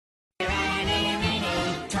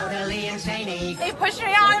They pushed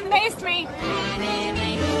me on and maced me.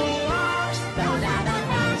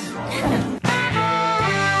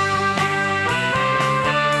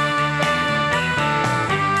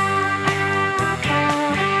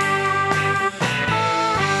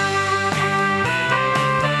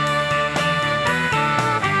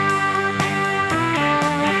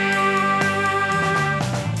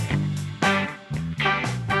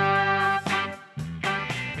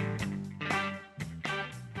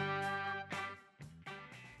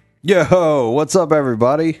 Yo, what's up,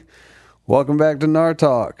 everybody? Welcome back to Nar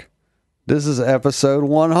Talk. This is episode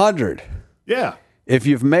 100. Yeah. If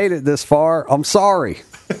you've made it this far, I'm sorry.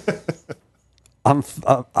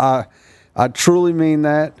 I truly mean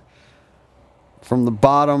that from the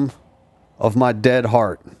bottom of my dead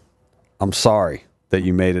heart. I'm sorry that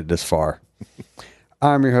you made it this far.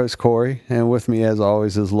 I'm your host, Corey, and with me, as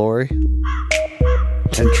always, is Lori.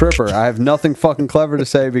 And Tripper. I have nothing fucking clever to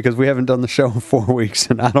say because we haven't done the show in 4 weeks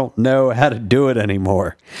and I don't know how to do it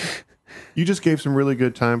anymore. You just gave some really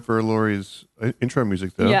good time for Lori's intro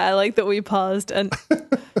music, though. Yeah, I like that we paused and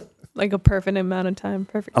like a perfect amount of time.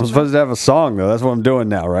 Perfect. I'm supposed to have a song, though. That's what I'm doing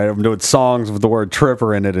now, right? I'm doing songs with the word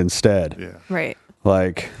Tripper in it instead. Yeah. Right.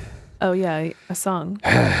 Like. Oh, yeah, a song.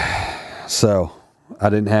 So, I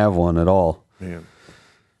didn't have one at all. Man.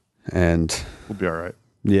 And. We'll be all right.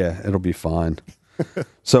 Yeah, it'll be fine.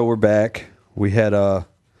 So we're back. We had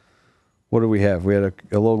what did we have? We had a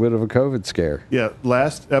little bit of a COVID scare. Yeah,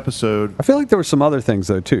 last episode. I feel like there were some other things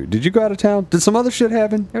though too. Did you go out of town? Did some other shit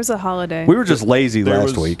happen? There was a holiday. We were just lazy There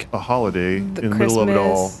last was week. a holiday in the Christmas, middle of it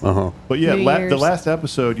all. Uh-huh. But yeah, New the Year's, last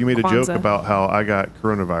episode, you made a joke Kwanzaa. about how I got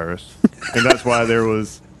coronavirus. And that's why there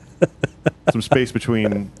was some space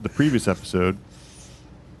between the previous episode.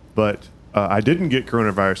 But I didn't get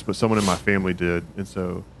coronavirus, but someone in my family did. And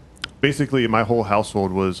so basically my whole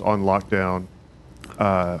household was on lockdown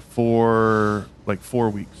for like 4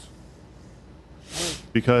 weeks.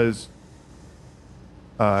 Because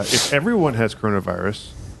if everyone has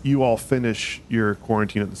coronavirus, you all finish your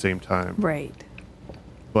quarantine at the same time. Right.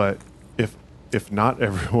 But if not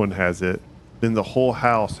everyone has it, then the whole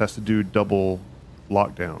house has to do double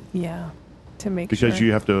lockdown. Yeah. To make Because sure.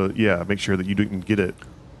 you have to, make sure that you didn't get it.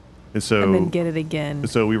 And so And then get it again. And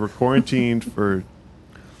so we were quarantined for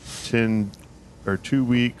 2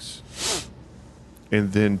 weeks,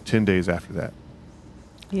 and then 10 days after that.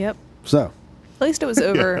 Yep. So. At least it was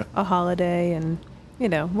over a holiday and,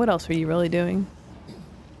 what else were you really doing?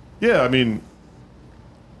 Yeah, I mean,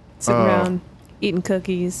 Sitting around eating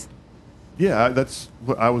cookies. yeah, that's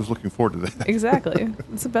what I was looking forward to that. Exactly.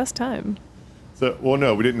 It's the best time. So, well,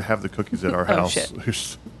 no, we didn't have the cookies at our Oh, house.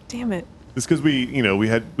 shit. Damn it. It's because we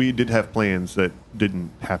did have plans that didn't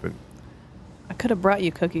happen. I could have brought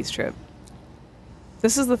you cookies, Trip.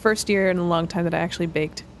 This is the first year in a long time that I actually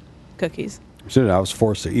baked cookies. Shit, I was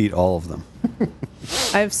forced to eat all of them.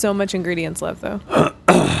 I have so much ingredients left, though.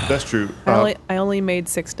 That's true. I only made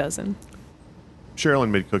 6 dozen. Sherilyn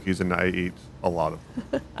made cookies, and I ate a lot of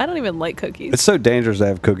them. I don't even like cookies. It's so dangerous to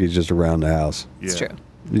have cookies just around the house. It's Yeah. true.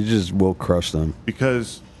 You just will crush them.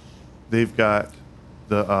 Because they've got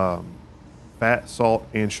the fat, salt,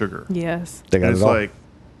 and sugar. Yes. They got And it it's all. like,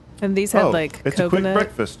 And these had it's coconut. a quick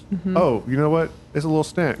breakfast. Oh, you know what? It's a little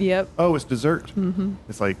snack. Yep. Oh, it's dessert. Mm-hmm.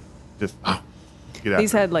 It's like just get out.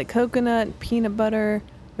 These had coconut, peanut butter.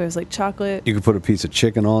 There was chocolate. You could put a piece of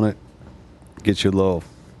chicken on it. Get your little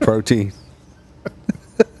protein.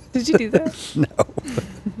 Did you do that? No.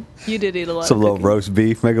 You did eat a lot Some of little cookies. roast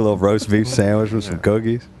beef. Make a little roast beef sandwich with some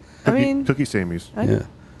cookies. I mean, cookie Sammys. I- Yeah.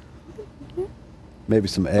 Maybe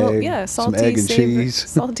some egg. well, yeah, some salty, egg and savory, cheese.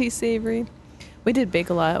 salty, savory. We did bake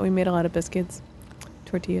a lot. We made a lot of biscuits,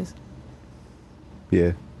 tortillas.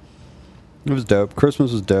 Yeah. It was dope.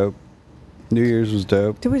 Christmas was dope. New Year's was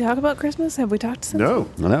dope. Did we talk about Christmas? Have we talked since? No.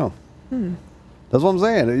 I know. That's what I'm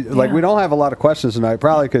saying. Like, Yeah. we don't have a lot of questions tonight,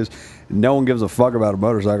 probably because no one gives a fuck about a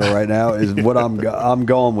motorcycle right now. Is what I'm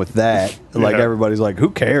going with that. Like, Yeah. everybody's like, "Who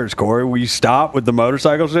cares, Corey? Will you stop with the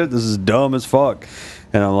motorcycle shit? This is dumb as fuck."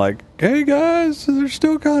 And I'm like, "Hey guys, they're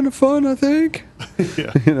still kind of fun, I think."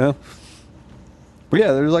 Yeah. But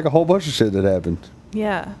yeah, there's a whole bunch of shit that happened.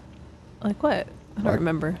 Yeah. Like what? I don't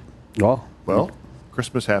remember. Well,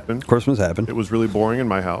 Christmas happened. Christmas happened. It was really boring in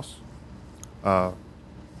my house.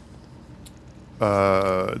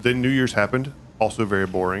 Then New Year's happened. Also very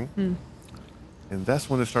boring. And that's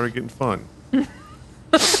when it started getting fun.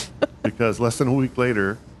 Because less than a week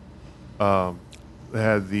later, they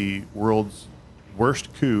had the world's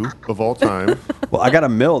worst coup of all time. Well, I got a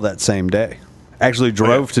mill that same day. Actually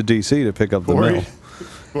drove to D.C. to pick up the Corey. mill.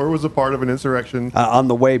 Or was a part of an insurrection. On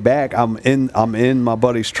the way back, I'm in my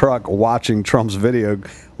buddy's truck watching Trump's video,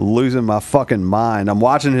 losing my fucking mind. I'm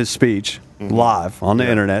watching his speech live on the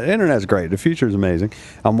internet. The internet's great. The future is amazing.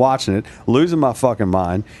 I'm watching it, losing my fucking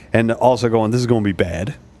mind, and also going, this is going to be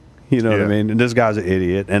bad. You know what I mean? And this guy's an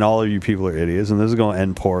idiot, and all of you people are idiots, and this is going to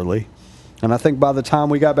end poorly. And I think by the time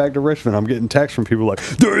we got back to Richmond, I'm getting texts from people like,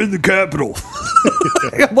 they're in the Capitol.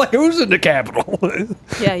 I'm like, who's in the Capitol?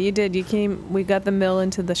 Yeah, you did. We got the mill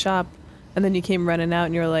into the shop, and then you came running out,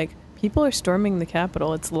 and you were like, people are storming the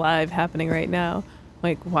Capitol. It's live happening right now.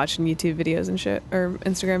 Like, watching YouTube videos and shit, or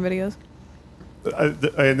Instagram videos.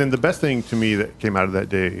 And then the best thing to me that came out of that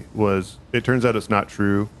day was, it turns out it's not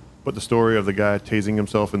true, but the story of the guy tasing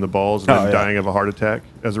himself in the balls and then dying of a heart attack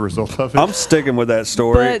as a result of it. I'm sticking with that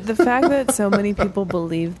story. But the fact that so many people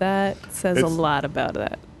believe that says a lot about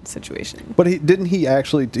that situation. But he did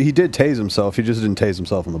tase himself. He just didn't tase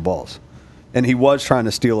himself in the balls. And he was trying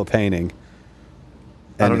to steal a painting.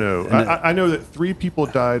 I don't know. I know that 3 people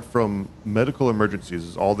died from medical emergencies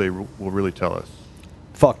is all they will really tell us.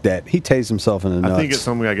 Fuck that. He tased himself in the nuts. I think it's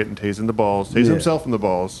some guy getting tased in the balls. Tased himself in the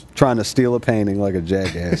balls. Trying to steal a painting like a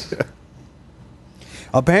jackass.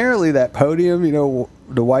 Apparently that podium, you know,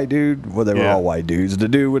 the white dude, well, they were all white dudes. The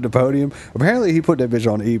dude with the podium, apparently he put that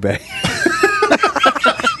bitch on eBay.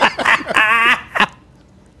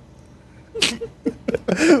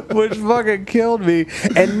 Which fucking killed me.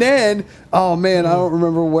 And then, oh man, I don't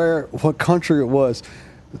remember what country it was.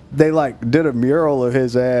 They like did a mural of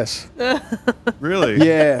his ass. Really?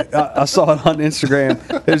 Yeah, I saw it on Instagram.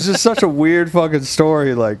 It's just such a weird fucking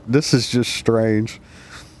story. Like, this is just strange.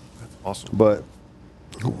 That's awesome. But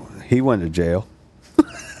he went to jail.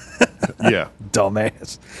 Yeah.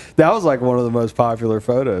 Dumbass. That was like one of the most popular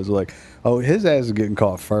photos. Like, oh, his ass is getting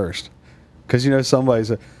caught first. Because, you know, somebody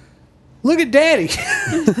said, look at daddy.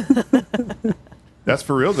 That's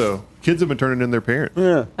for real, though. Kids have been turning in their parents.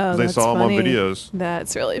 Yeah. Oh, they that's saw funny. them on videos.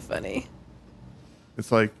 That's really funny.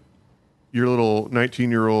 It's like your little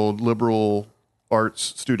 19-year-old liberal arts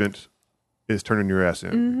student is turning your ass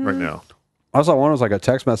in right now. I saw one was like a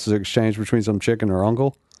text message exchange between some chick and her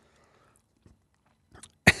uncle.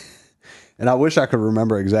 And I wish I could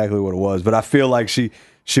remember exactly what it was, but I feel like she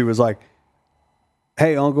was like,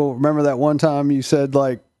 hey, uncle, remember that one time you said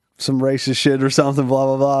like some racist shit or something, blah,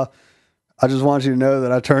 blah, blah. I just want you to know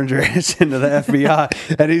that I turned your ass into the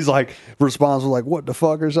FBI. And he's like, responds with like, what the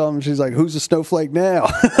fuck or something. She's like, who's a snowflake now?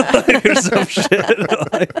 Or some shit.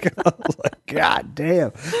 Like, I was like, God damn.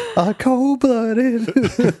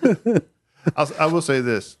 Cold-blooded. I will say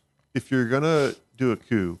this. If you're going to do a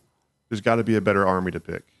coup, there's got to be a better army to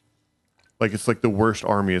pick. Like, it's like the worst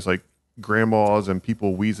army. It's like grandmas and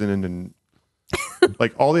people wheezing and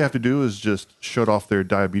like all they have to do is just shut off their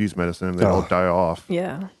diabetes medicine and they all die off.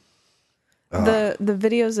 Yeah. The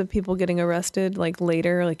videos of people getting arrested like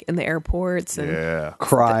later, like in the airports and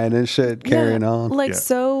crying and shit, carrying on. Like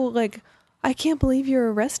so like I can't believe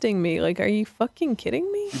you're arresting me. Like, are you fucking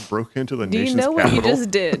kidding me? You broke into the Do you nation's know what capital. you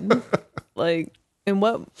just did? Like, in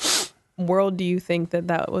what world do you think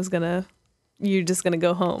that was you're just gonna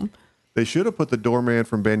go home? They should have put the doorman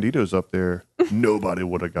from Banditos up there. Nobody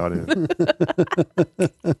would have got in.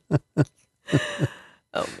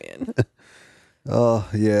 Oh man. Oh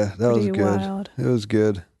yeah, that was Pretty good. wild. It was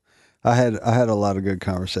good. I had a lot of good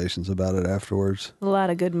conversations about it afterwards. A lot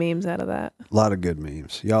of good memes out of that. A lot of good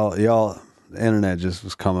memes. Y'all, the internet just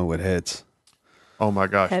was coming with hits. Oh my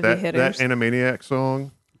gosh, Heavy that hitters. Animaniac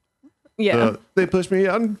song. Yeah. They pushed me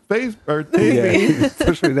on face or tased me.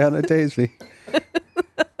 Push me down and tase me.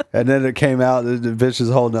 And then it came out that the bitch is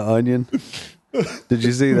holding an onion. Did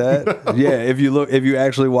you see that? Yeah, if you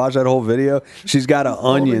actually watch that whole video, she's got an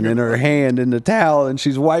onion in her hand in the towel and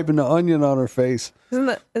she's wiping the onion on her face. Isn't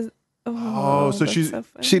that? So that's she's- so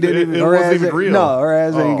funny. She didn't even. It Her wasn't ass, even real. No, her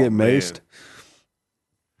ass ain't Oh, get man. maced.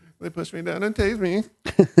 They pushed me down and tased me.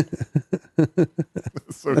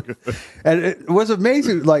 So good. And it was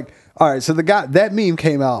amazing. Like, all right, so that meme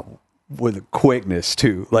came out with quickness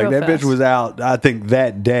too. Like Real that fast. bitch was out, I think,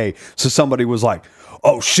 that day. So somebody was like,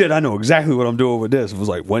 "Oh shit, I know exactly what I'm doing with this." It was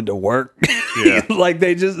like, "Went to work." Yeah. Like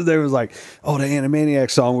they was like, "Oh, the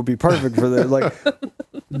Animaniac song would be perfect for this." Like,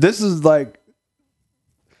 this is like,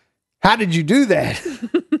 how did you do that?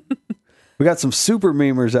 We got some super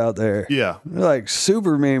memers out there. Yeah. They're like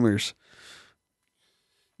super memers.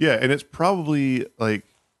 Yeah, and it's probably like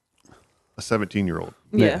a 17-year-old.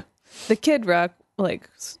 Yeah. The Kid Rock, like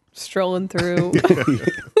strolling through.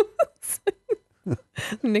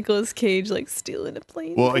 Nicolas Cage, like stealing a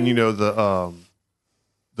plane. Well, and you know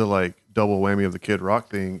the like double whammy of the Kid Rock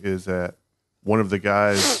thing is that one of the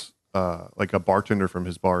guys, like a bartender from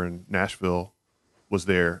his bar in Nashville, was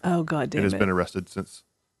there. Oh God damn and has it. been arrested since.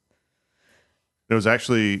 It was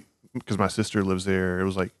actually because my sister lives there. It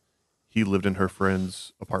was like he lived in her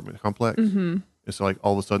friend's apartment complex. Mm-hmm. And so like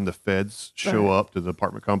all of a sudden the feds show up to the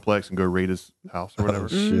apartment complex and go raid his house or whatever. Oh,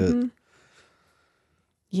 shit. Mm-hmm.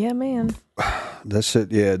 Yeah, man. That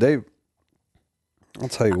shit, yeah, I'll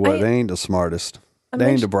tell you what, they ain't the smartest. They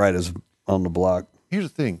ain't the brightest on the block. Here's the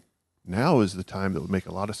thing. Now is the time that would make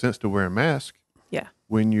a lot of sense to wear a mask. Yeah.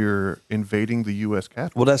 When you're invading the U.S.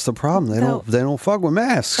 Capitol. Well, that's the problem. They don't fuck with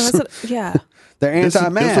masks. Yeah. They're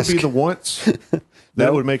anti-mask. This would be the once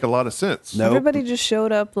that would make a lot of sense. Nope. Everybody just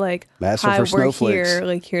showed up like, Master hi, for we're snowflakes. here.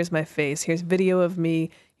 Like, here's my face. Here's video of me.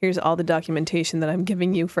 Here's all the documentation that I'm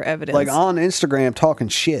giving you for evidence. Like on Instagram talking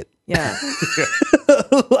shit. Yeah.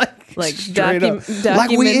 like straight up. documenting. Like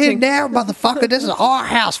we in there, motherfucker. This is our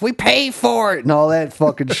house. We paid for it and all that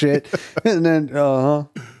fucking shit. And then,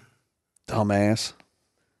 dumbass.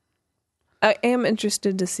 I am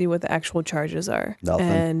interested to see what the actual charges are. Nothing.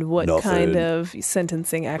 And what Nothing. kind of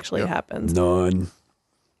sentencing actually happens. None.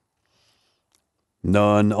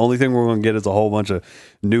 Only thing we're going to get is a whole bunch of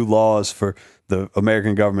new laws for the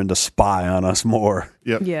American government to spy on us more.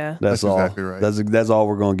 Yep. Yeah. That's all. exactly right. That's all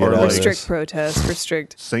we're going to get Or out of like- this. Restrict protests.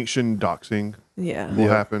 Restrict. Sanctioned doxing Yeah. will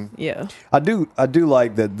happen. Yeah. I do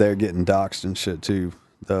like that they're getting doxxed and shit too,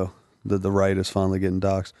 though. The right is finally getting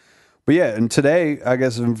doxxed. But yeah, and today, I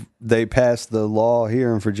guess they passed the law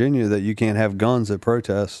here in Virginia that you can't have guns at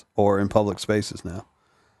protests or in public spaces now.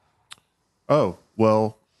 Oh,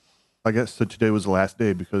 well, I guess that today was the last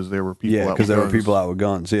day because there were people out Yeah, because with there were guns. people out with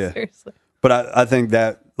guns, yeah. Seriously. But I think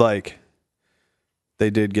that, like, they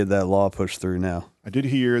did get that law pushed through now. I did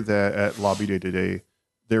hear that at Lobby Day today,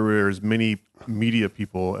 there were as many media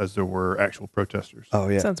people as there were actual protesters. Oh,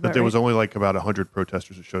 yeah. Sounds But about there right. was only like about 100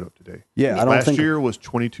 protesters that showed up today. Yeah, I don't Last think... year was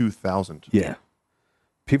 22,000. Yeah.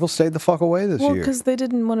 People stayed the fuck away this Well, year. because they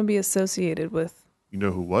didn't want to be associated with. You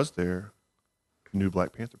know who was there? New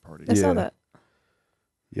Black Panther Party. I saw Yeah. that.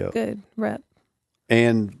 Yep. Good rep.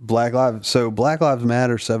 And Black Lives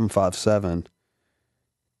Matter 757,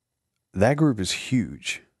 that group is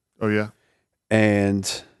huge. Oh, yeah? And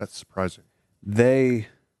That's surprising. they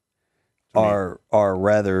are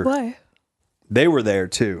rather... Why? They were there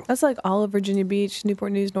too. That's like all of Virginia Beach,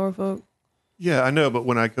 Newport News, Norfolk. Yeah, I know, but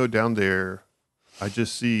when I go down there, I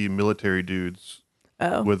just see military dudes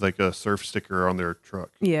Oh. with like a surf sticker on their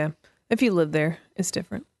truck. Yeah. If you live there, it's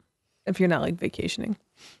different. If you're not like vacationing.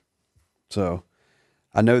 So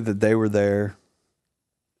I know that they were there,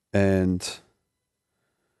 and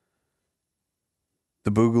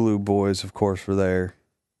the Boogaloo Boys, of course, were there.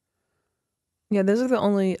 Yeah, those are the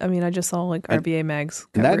only. I mean, I just saw like RBA Mags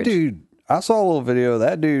And coverage. that dude, I saw a little video.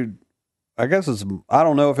 That dude, I guess I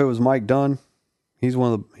don't know if it was Mike Dunn. He's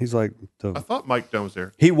like I thought Mike Dunn was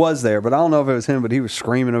there. he was there, but I don't know if it was him, but he was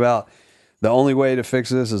screaming about the only way to fix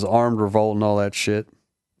this is armed revolt and all that shit.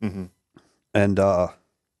 Mm-hmm.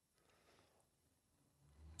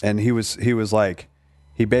 And he was like,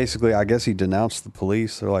 he basically, I guess he denounced the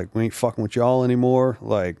police. They're like, we ain't fucking with y'all anymore.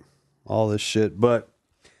 Like all this shit, but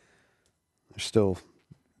they're still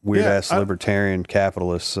weird ass libertarian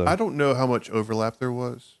capitalists. So I don't know how much overlap there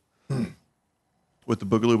was with the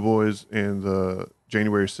Boogaloo Boys and the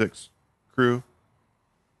January 6th crew,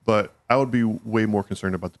 but I would be way more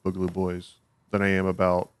concerned about the Boogaloo Boys than I am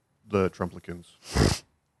about the Trumplicans.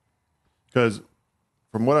 Because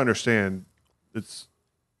from what I understand, it's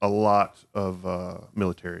a lot of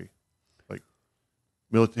military, like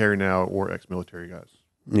military now or ex-military guys.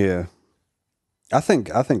 yeah, I think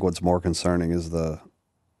what's more concerning is the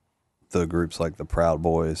groups like the Proud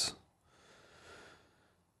Boys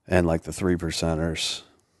and like the 3%ers,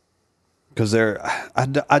 because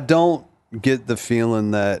I don't get the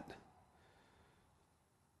feeling that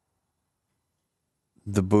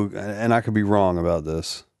and I could be wrong about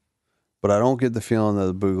this, but I don't get the feeling that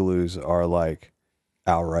the Boogaloos are like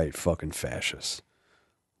outright fucking fascists.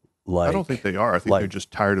 Like, I don't think they are. I think like- they're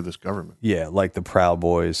just tired of this government. yeah, like the Proud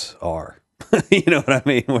Boys are. You know what I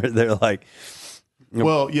mean? Where they're like,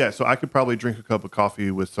 Well, yeah, so I could probably drink a cup of coffee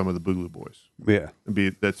with some of the Boogaloo Boys. yeah,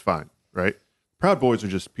 And that's fine, right? Proud Boys are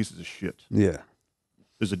just pieces of shit. yeah,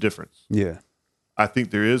 There's a difference. yeah. I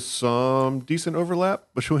think there is some decent overlap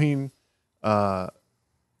between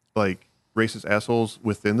like racist assholes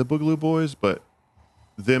within the Boogaloo Boys, but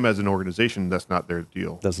them as an organization, that's not their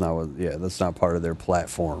deal. That's not part of their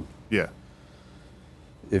platform, Yeah.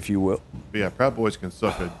 if you will. But yeah, Proud Boys can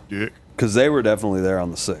suck a dick. Because they were definitely there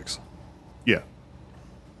on the 6th. Yeah.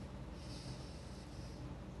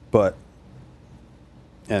 But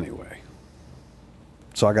anyway,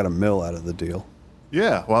 so I got a mill out of the deal.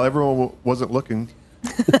 Yeah, while everyone wasn't looking.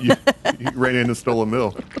 you ran in and stole a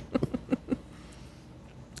mill.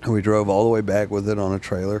 And we drove all the way back with it on a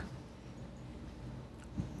trailer,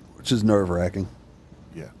 which is nerve-wracking.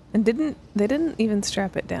 Yeah. And they didn't even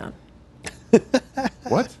strap it down.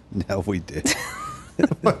 What? No, we did.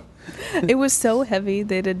 It was so heavy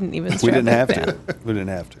they didn't even We strap didn't it have down. to. We didn't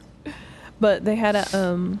have to. But they had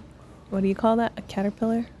a what do you call that? A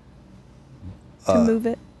caterpillar to move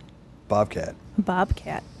it? Bobcat. A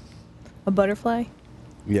bobcat. A butterfly?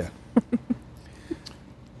 Yeah.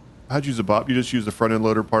 How'd you use you just use the front end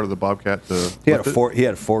loader part of the Bobcat to He had lift a it? he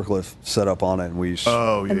had a forklift set up on it, and we used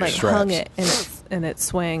Oh, yeah. And like Straps. hung it and it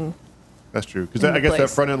swang. That's true. Because in I guess that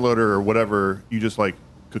place. front end loader or whatever, you just like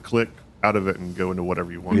could click out of it and go into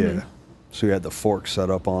whatever you want. yeah. So we had the fork set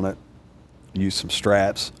up on it, used some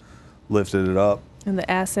straps, lifted it up. And the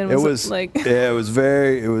ass end It was, was like yeah, it was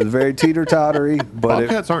very teeter tottery, but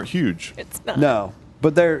Bobcats aren't huge. it's not no,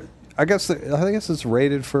 but I guess it's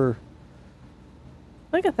rated for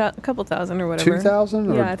like a couple thousand or whatever.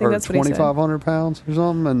 2,000 Yeah, I think or that's what he said. 2,500 pounds or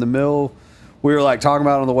something. And the mill, we were like talking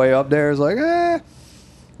about on the way up there. It's like,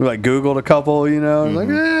 we like Googled a couple, you know, like,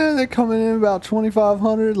 they're coming in about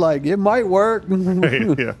 2,500. Like, it might work.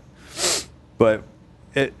 Yeah. But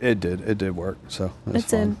it did work. So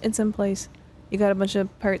that's fine. It's in place. You got a bunch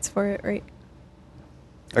of parts for it, right?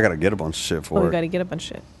 I got to get a bunch of shit Oh, for we it. got to get a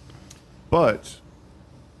bunch of shit. But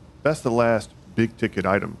that's the last big ticket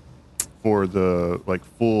item for the like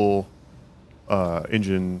full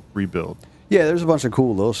engine rebuild. Yeah, there's a bunch of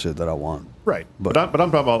cool little shit that I want. Right. But- But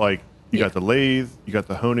I'm talking about like you Yeah. got the lathe, you got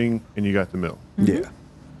the honing, and you got the mill. Yeah.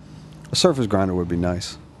 A surface grinder would be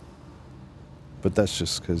nice. But that's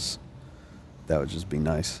just because that would just be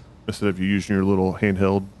nice. Instead of you using your little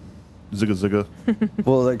handheld zigga zigga.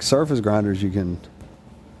 Well, like surface grinders,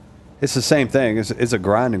 it's the same thing. It's a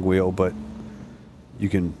grinding wheel, but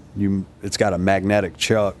it's got a magnetic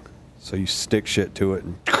chuck, so you stick shit to it,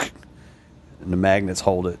 and the magnets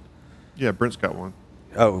hold it. Yeah, Brent's got one.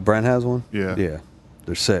 Oh, Brent has one? Yeah. Yeah.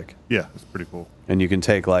 They're sick. Yeah, it's pretty cool. And you can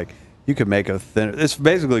take you could make a thin. It's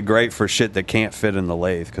basically great for shit that can't fit in the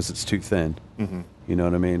lathe because it's too thin. Mm-hmm. You know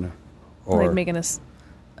what I mean? Or Like making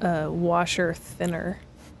a washer thinner.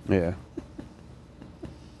 yeah,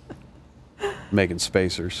 making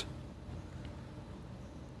spacers.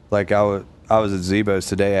 Like I was at Zebo's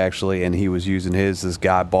today actually, and he was using his. This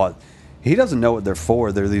guy bought. He doesn't know what they're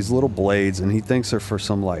for. They're these little blades, and he thinks they're for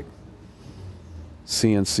some like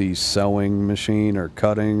CNC sewing machine or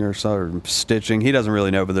cutting or some or stitching. He doesn't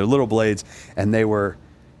really know, but they're little blades, and they were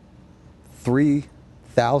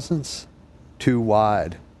 3/1000 too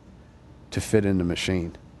wide to fit in the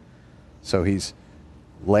machine. So he's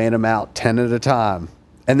laying them out 10 at a time.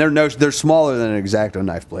 And they're smaller than an X-Acto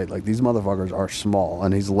knife blade. Like these motherfuckers are small,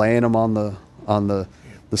 and he's laying them on the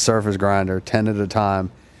surface grinder 10 at a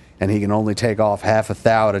time, and he can only take off half a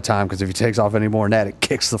thou at a time because if he takes off any more than that, it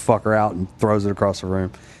kicks the fucker out and throws it across the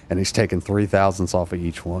room. And he's taking 3/1000 off of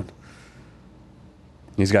each one.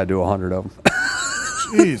 He's got to do 100 of them.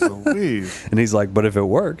 Jeez Louise. And he's like, but if it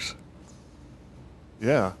works.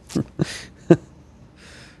 Yeah.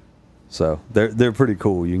 So they're pretty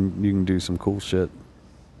cool. You can do some cool shit.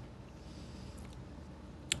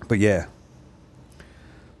 But yeah.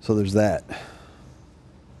 So there's that.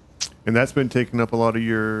 And that's been taking up a lot of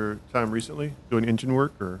your time recently, doing engine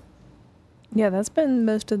work, or Yeah, that's been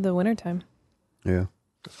most of the wintertime. Yeah.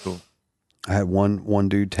 that's cool. I had one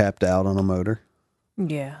dude tapped out on a motor.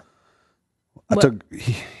 Yeah.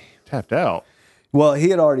 Tapped out. Well, he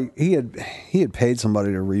had paid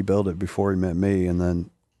somebody to rebuild it before he met me, and then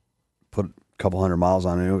put a couple hundred miles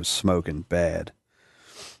on it. It was smoking bad,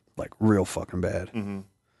 like real fucking bad. Mm-hmm.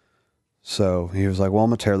 So he was like, "Well, I'm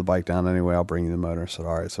gonna tear the bike down anyway. I'll bring you the motor." I said,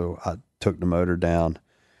 "All right." So I took the motor down,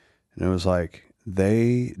 and it was like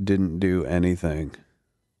they didn't do anything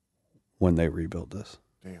when they rebuilt this.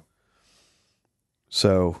 Damn.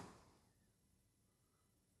 So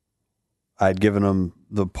I'd given them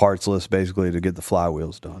the parts list basically to get the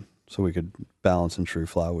flywheels done so we could balance and true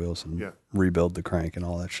flywheels and rebuild the crank and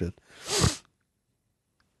all that shit.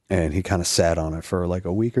 And he kind of sat on it for like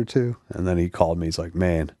a week or two. And then he called me. He's like,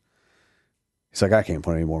 man, he's like, I can't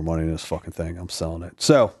put any more money in this fucking thing. I'm selling it.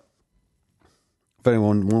 So if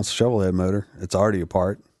anyone wants to shovel that motor, it's already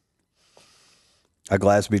apart. I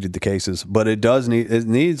glass beaded the cases, but it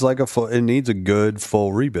needs a good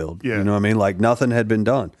full rebuild. Yeah. You know what I mean? Like nothing had been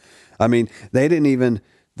done. I mean, they didn't even,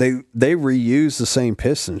 they reused the same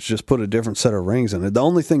pistons, just put a different set of rings in it. The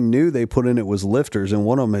only thing new they put in it was lifters, and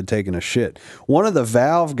one of them had taken a shit. One of the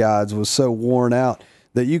valve guides was so worn out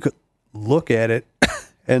that you could look at it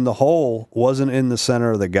and the hole wasn't in the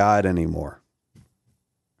center of the guide anymore.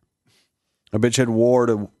 A bitch had wore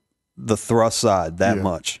to the thrust side that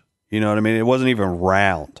much. You know what I mean? It wasn't even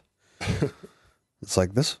round. It's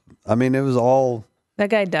like this. I mean, it was all. That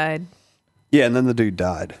guy died. Yeah, and then the dude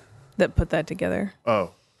died. That put that together.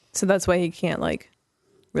 Oh. So that's why he can't like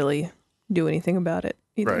really do anything about it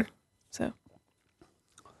either. Right. So.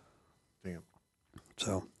 Damn.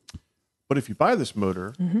 So. But if you buy this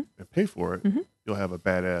motor and pay for it, you'll have a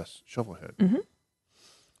badass shovel head.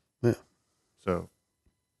 Yeah. So,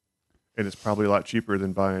 and it's probably a lot cheaper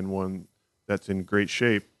than buying one that's in great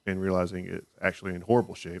shape and realizing it's actually in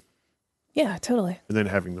horrible shape. Yeah, totally. And then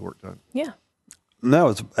having the work done. Yeah. No,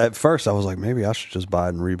 it's at first I was like, maybe I should just buy it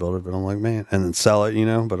and rebuild it, but I'm like, man, and then sell it, you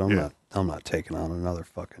know. But I'm not taking on another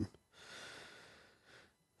fucking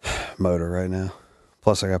motor right now.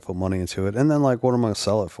 Plus, I got to put money into it, and then like, what am I going to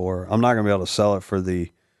sell it for? I'm not going to be able to sell it for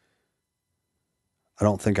the. I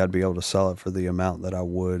don't think I'd be able to sell it for the amount that I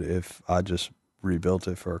would if I just rebuilt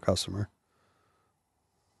it for a customer.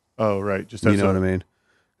 Oh, right. Just you know what I mean?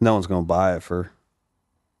 No one's going to buy it for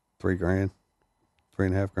 $3,000,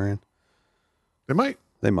 $3,500.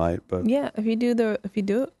 They might, but yeah. If you do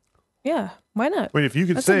it, yeah. Why not? I mean, if you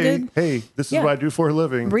could That's say, "Hey, this is what I do for a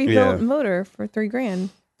living." Rebuilt motor for $3,000,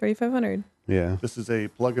 $3,500. yeah, This is a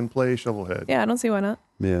plug and play shovel head. Yeah, I don't see why not.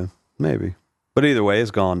 yeah, maybe. But either way,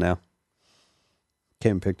 it's gone now.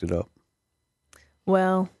 Came and picked it up.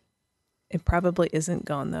 Well, it probably isn't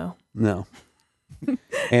gone though. No. And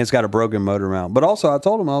it's got a broken motor mount. But also, I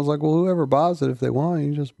told him, I was like, well, whoever buys it, if they want,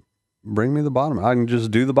 you just bring me the bottom. I can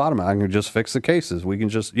just do the bottom. I can just fix the cases. We can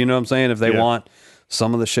just, you know what I'm saying? If they want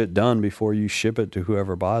some of the shit done before you ship it to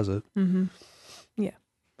whoever buys it. Yeah.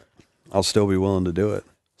 I'll still be willing to do it.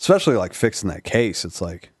 Especially like fixing that case. It's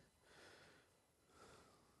like,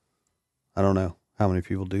 I don't know how many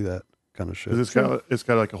people do that kind of shit. It's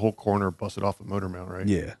got like a whole corner busted off a motor mount, right?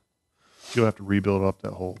 Yeah. You'll have to rebuild up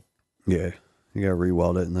that whole. Yeah. You got to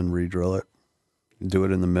re-weld it and then re-drill it. Do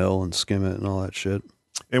it in the mill and skim it and all that shit.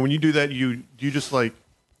 And when you do that, you just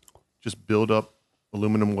build up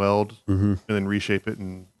aluminum weld and then reshape it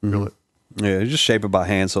and drill it. Yeah, you just shape it by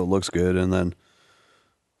hand so it looks good, and then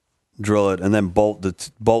drill it, and then bolt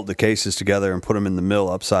the cases together and put them in the mill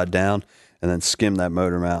upside down, and then skim that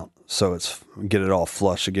motor mount so get it all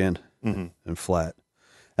flush again and flat.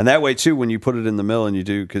 And that way too, when you put it in the mill and you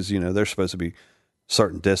do, because you know they're supposed to be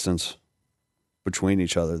certain distance between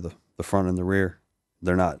each other, the front and the rear.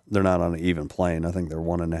 They're not on an even plane. I think they're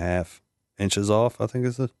 1.5 inches off, I think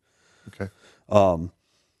is it. Okay.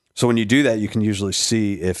 So when you do that, you can usually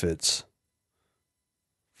see if it's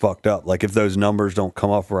fucked up. Like if those numbers don't come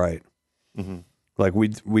up right. Like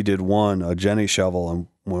we did a Jenny shovel, and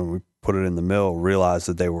when we put it in the mill, realized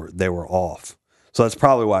that they were off. So that's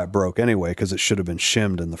probably why it broke anyway, because it should have been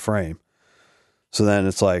shimmed in the frame. So then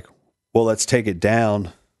it's like, well, let's take it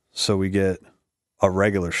down so we get a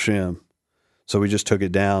regular shim. So we just took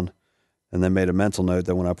it down and then made a mental note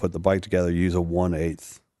that when I put the bike together, use a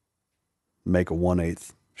 1/8, make a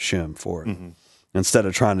 1/8 shim for it. Instead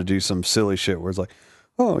of trying to do some silly shit where it's like,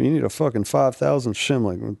 oh, you need a fucking 5,000 shim.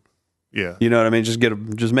 Like, yeah, you know what I mean? Just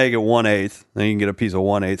make it 1/8. Then you can get a piece of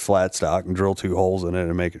 1/8 flat stock and drill 2 holes in it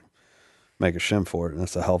and make a shim for it. And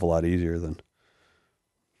that's a hell of a lot easier than,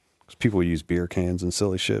 because people use beer cans and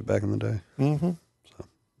silly shit back in the day. So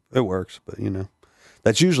it works, but you know,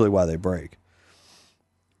 that's usually why they break.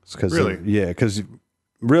 Because because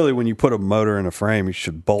really when you put a motor in a frame, you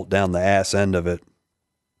should bolt down the ass end of it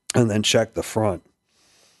and then check the front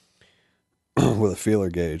with a feeler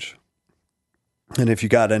gauge. And if you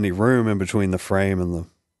got any room in between the frame and the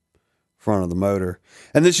front of the motor,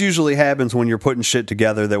 and this usually happens when you're putting shit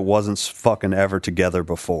together that wasn't fucking ever together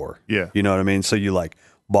before. Yeah. You know what I mean? So you like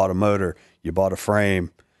bought a motor, you bought a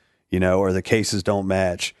frame, you know, or the cases don't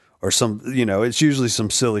match. Or some, you know, it's usually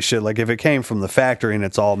some silly shit. Like if it came from the factory and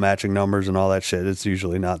it's all matching numbers and all that shit, it's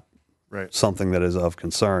usually not something that is of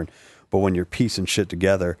concern. But when you're piecing shit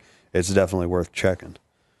together, it's definitely worth checking.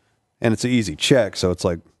 And it's an easy check, so it's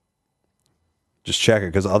like, just check it,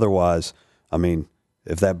 because otherwise, I mean,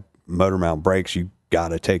 if that motor mount breaks, you got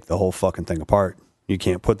to take the whole fucking thing apart. You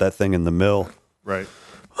can't put that thing in the mill. Right.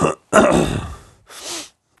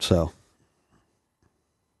 So.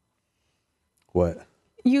 What?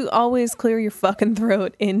 You always clear your fucking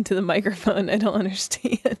throat into the microphone. I don't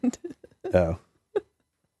understand. Oh.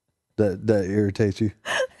 That irritates you?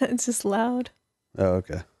 It's just loud. Oh,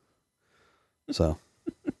 okay. So.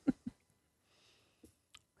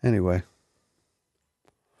 Anyway.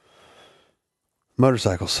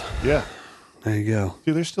 Motorcycles. Yeah. There you go.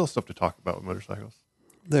 See, there's still stuff to talk about with motorcycles.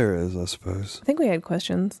 There is, I suppose. I think we had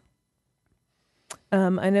questions.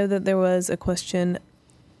 I know that there was a question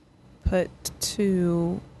put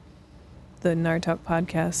to the Nerd Talk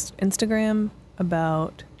podcast Instagram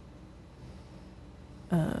about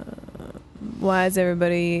why is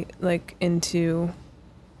everybody like into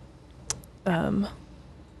I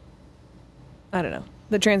don't know,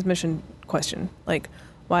 the transmission question. Like,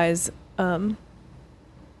 why is one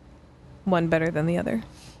better than the other?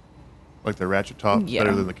 Like the ratchet top Yeah.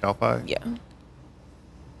 better than the cow pie? Yeah.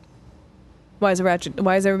 Why is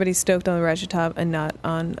everybody stoked on the ratchet top and not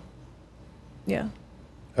on? Yeah.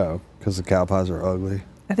 Oh, because the cow pies are ugly.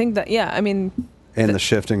 I think that, yeah, I mean. And the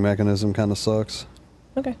shifting mechanism kind of sucks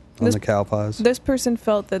Okay. on the cow pies. This person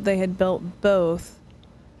felt that they had built both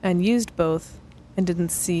and used both and didn't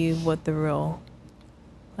see what the real,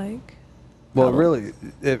 like. Well, how- really,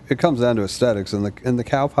 it comes down to aesthetics, and the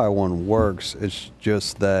cow pie one works. It's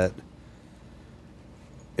just that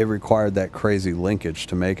it required that crazy linkage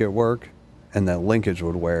to make it work, and that linkage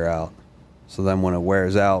would wear out. So then when it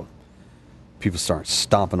wears out, people start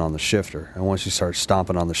stomping on the shifter, and once you start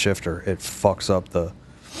stomping on the shifter, it fucks up the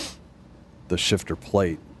shifter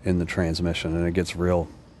plate in the transmission, and it gets real.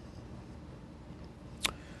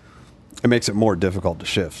 It makes it more difficult to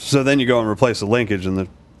shift. So then you go and replace the linkage, and the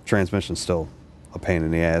transmission's still a pain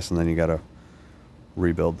in the ass, and then you got to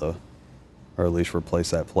rebuild or at least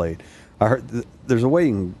replace that plate. I heard there's a way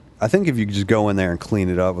you can, I think if you just go in there and clean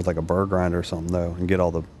it up with like a burr grinder or something though, and get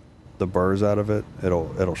all the burrs out of it,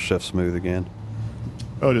 it'll shift smooth again.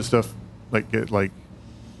 Oh, does stuff like get like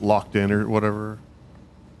locked in or whatever?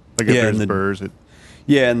 Like if Yeah, there's and burrs, and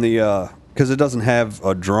because it doesn't have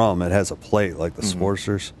a drum, it has a plate like the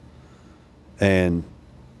Sportsters, and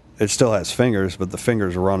it still has fingers, but the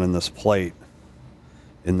fingers run in this plate,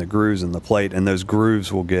 in the grooves in the plate, and those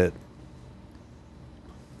grooves will get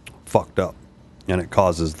fucked up, and it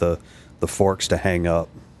causes the forks to hang up.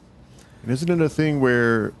 And isn't it a thing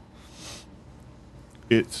where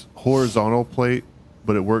it's horizontal plate,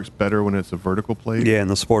 but it works better when it's a vertical plate? Yeah, in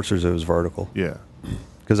the Sportsters it was vertical. Yeah.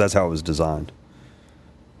 Because that's how it was designed.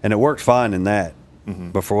 And it worked fine in that.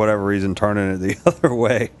 But for whatever reason, turning it the other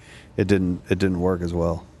way, it didn't work as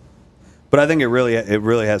well. But I think it really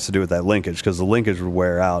has to do with that linkage, because the linkage would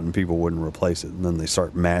wear out and people wouldn't replace it, and then they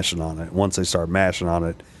start mashing on it. Once they start mashing on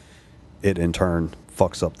it, it in turn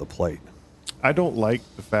fucks up the plate. I don't like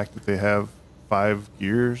the fact that they have 5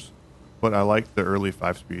 gears, but I like the early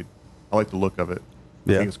 5-speed. I like the look of it.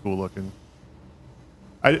 I Yeah. think it's cool looking.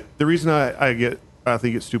 The reason I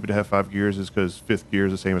think it's stupid to have 5 gears is because 5th gear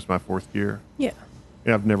is the same as my 4th gear. Yeah.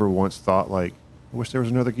 And I've never once thought like, I wish there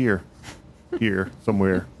was another gear here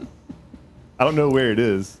somewhere. I don't know where it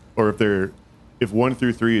is, or if 1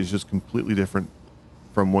 through 3 is just completely different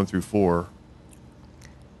from 1 through 4.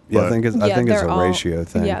 Yeah, But- I think it's they're a all- ratio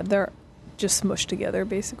thing. Yeah, they're just smushed together,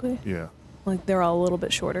 basically. Yeah. Like, they're all a little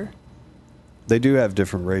bit shorter. They do have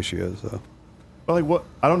different ratios though. But like what?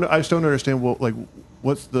 I don't know. I just don't understand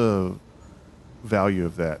what's the value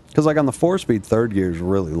of that? Because like on the 4-speed, third gear is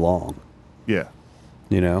really long. Yeah.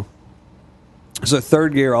 You know. So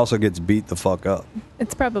third gear also gets beat the fuck up.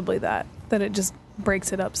 It's probably that it just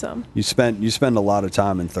breaks it up some. You spend a lot of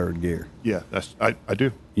time in third gear. Yeah. I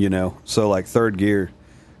do. You know, so like third gear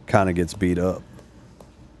kind of gets beat up.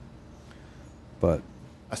 But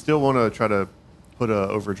I still want to try to put a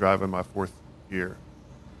overdrive in my 4th gear,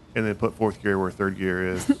 and then put 4th gear where 3rd gear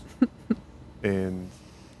is. And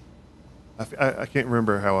I can't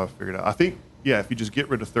remember how I figured it out. I think, yeah, if you just get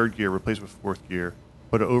rid of 3rd gear, replace it with 4th gear,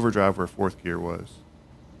 put an overdrive where 4th gear was,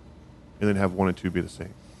 and then have 1 and 2 be the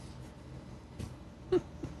same.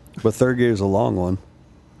 but third gear is a long one.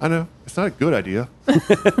 I know. It's not a good idea.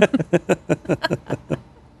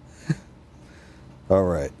 All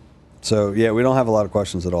right. So yeah, we don't have a lot of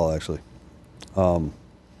questions at all actually.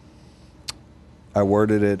 I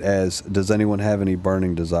worded it as, does anyone have any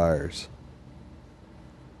burning desires?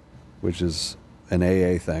 Which is an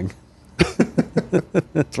AA thing.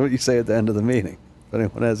 That's what you say at the end of the meeting. If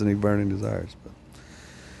anyone has any burning desires. But.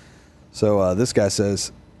 So this guy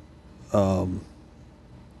says,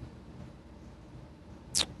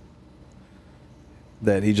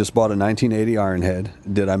 that he just bought a 1980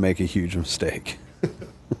 Ironhead. Did I make a huge mistake?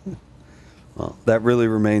 Well, that really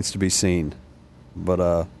remains to be seen. But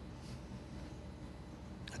I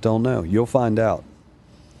don't know. You'll find out.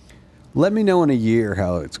 Let me know in a year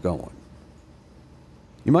how it's going.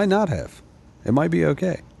 You might not have. It might be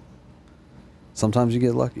okay. Sometimes you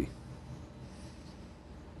get lucky.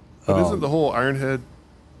 But isn't the whole Ironhead,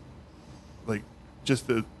 like, just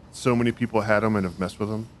that so many people had them and have messed with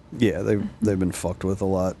them? Yeah, they've been fucked with a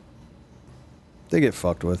lot. They get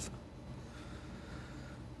fucked with.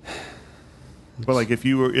 But like, if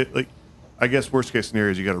you were I guess worst case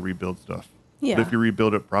scenario is you got to rebuild stuff. Yeah. But if you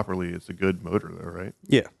rebuild it properly, it's a good motor, though, right?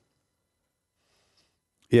 Yeah.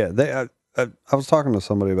 Yeah, I was talking to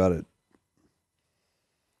somebody about it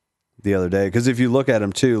the other day, because if you look at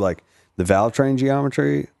them too, like the valve train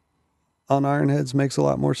geometry on iron heads makes a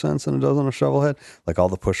lot more sense than it does on a shovel head. Like all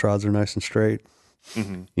the push rods are nice and straight.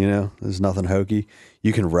 Mm-hmm. You know, there's nothing hokey.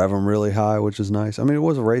 You can rev them really high, which is nice. I mean, it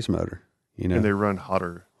was a race motor. You know, And they run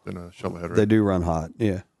hotter than a shovel head, right? They do run hot,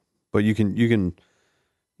 yeah. But you can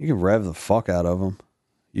rev the fuck out of them.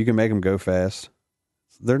 You can make them go fast.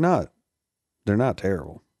 They're not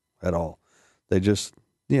terrible at all. They just,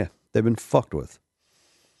 they've been fucked with.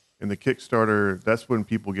 And the Kickstarter, that's when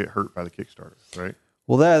people get hurt by the Kickstarter, right?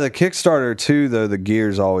 Well, the Kickstarter too, though, the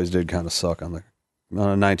gears always did kind of suck on a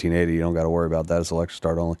 1980. You don't got to worry about that. It's electric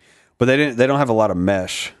start only. But they don't have a lot of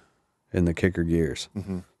mesh in the kicker gears,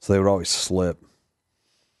 so they would always slip.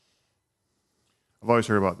 I've always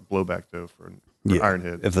heard about the blowback though for iron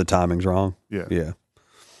head. If the timing's wrong, yeah,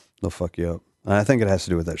 they'll fuck you up. And I think it has to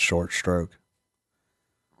do with that short stroke.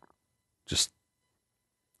 Just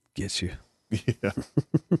gets you. Yeah.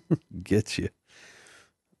 Gets you.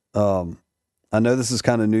 I know this is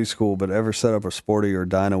kind of new school, but ever set up a sporty or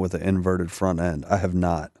dyno with an inverted front end? I have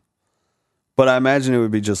not. But I imagine it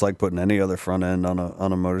would be just like putting any other front end on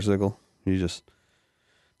a motorcycle. You just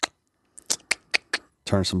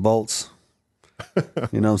turn some bolts.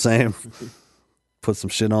 You know what I'm saying? Put some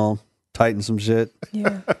shit on, tighten some shit.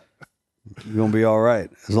 Yeah. You're going to be all right.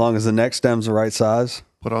 As long as the neck stem's the right size.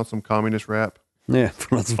 Put on some communist rap. Yeah.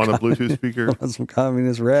 Put on some on a Bluetooth speaker. Put on some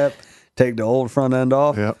communist rap. Take the old front end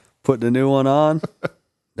off. Yep. Put the new one on.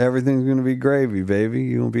 Everything's going to be gravy, baby.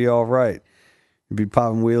 You're going to be all right. You'll be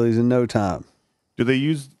popping wheelies in no time. Do they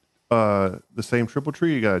use the same triple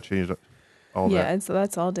tree? You got to change all that. Yeah,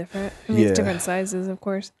 that's all different. I mean, Yeah. it's different sizes, of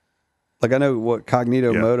course. Like I know what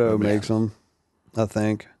Cognito Yeah, Moto that makes makes them, I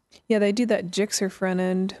think. Yeah, they do that Gixxer front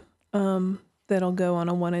end that'll go on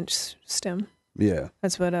a 1-inch stem. Yeah.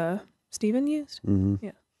 That's what Steven used. Mm-hmm.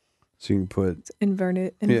 Yeah. So you can put... It's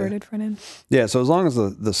inverted front end. Yeah, so as long as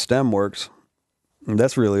the stem works,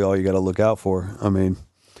 that's really all you got to look out for. I mean,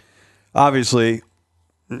 obviously,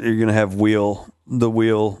 you're going to have the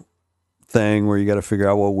wheel thing where you got to figure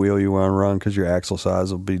out what wheel you want to run because your axle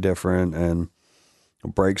size will be different and a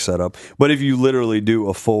brake setup. But if you literally do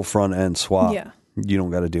a full front end swap, you don't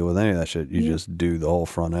got to deal with any of that shit. You just do the whole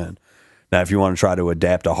front end. Now, if you want to try to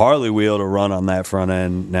adapt a Harley wheel to run on that front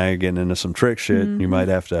end, now you're getting into some trick shit. You might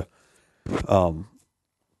have to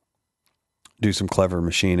do some clever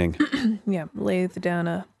machining. Yeah, lathe down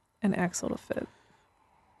an axle to fit.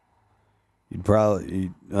 You'd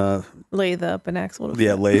probably Lathe up an axle to fit.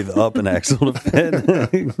 yeah, lathe up an axle to fit.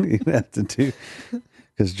 You'd have to do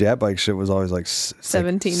because Jap bike shit was always like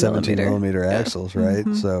 17 millimeter axles, right?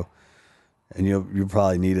 So, and you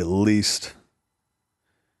probably need at least,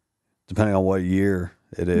 depending on what year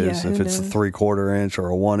it is, Yeah, if it's a 3/4 inch or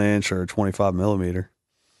a 1 inch or a 25 millimeter.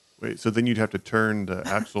 Wait, so then you'd have to turn the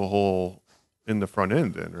axle hole in the front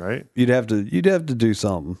end then, right? You'd have to do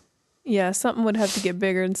something. Yeah, something would have to get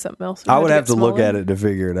bigger and something else I would have to look smaller. at it to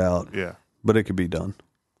figure it out. Yeah. But it could be done.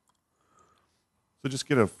 So just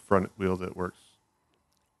get a front wheel that works.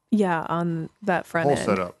 Yeah, on that front Whole end.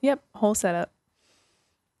 setup. Yep, whole setup.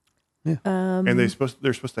 Yeah. And they're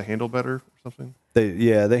supposed to handle better or something? They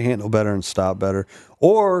handle better and stop better.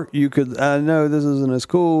 Or you could, I know this isn't as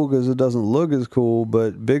cool because it doesn't look as cool,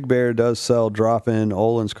 but Big Bear does sell drop-in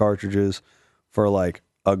Öhlins cartridges for like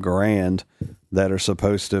 $1,000 that are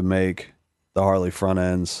supposed to make the Harley front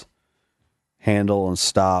ends handle and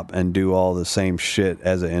stop and do all the same shit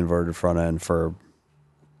as an inverted front end for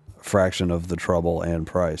a fraction of the trouble and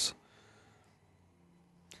price.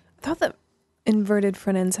 I thought that inverted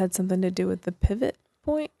front ends had something to do with the pivot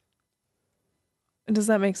point. Does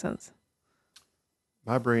that make sense?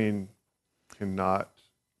 My brain cannot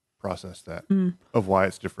process that of why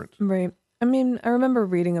it's different. Right. I mean, I remember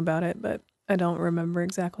reading about it, but I don't remember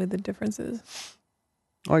exactly the differences.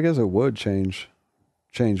 Well, I guess it would change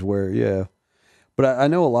where, yeah. But I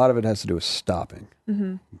know a lot of it has to do with stopping.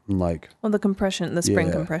 Like, Well, the compression, the spring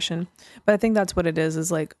Yeah. compression. But I think that's what it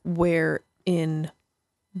is like where in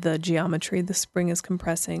the geometry the spring is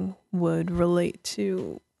compressing would relate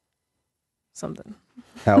to something.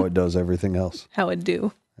 how it does everything else. How it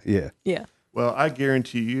do. Yeah. Yeah. Well, I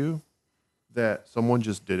guarantee you that someone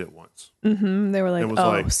just did it once. They were like, It was oh,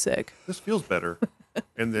 like- sick. This feels better.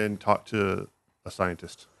 And then talk to a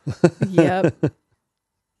scientist. Yep.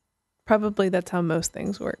 Probably that's how most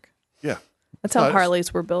things work. Yeah. That's how Nice.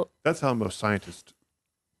 Harleys were built. That's how most scientists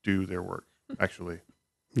do their work, actually.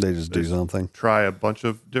 They just do They- something. Try a bunch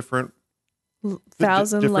of different,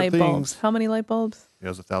 1,000 different light bulbs. things. How many light bulbs? it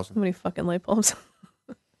was How 1,000. many fucking light bulbs?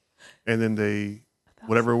 And then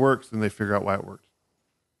whatever works, then they figure out why it worked.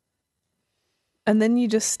 And then you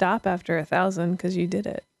just stop after 1,000 because you did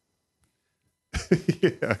it.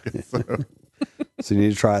 Yeah, I guess so. So you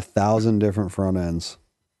need to try 1,000 different front ends,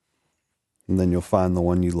 and then you'll find the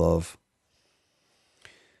one you love.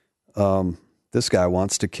 This guy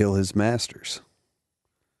wants to kill his masters.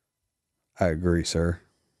 I agree, sir.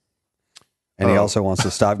 And he also wants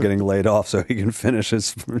to stop getting laid off so he can finish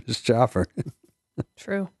his chopper.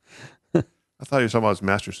 True. I thought he was talking about his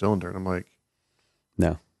master cylinder, and I'm like,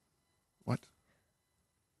 No. what?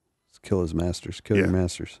 Let's kill his masters. Kill Yeah. your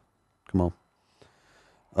masters. Come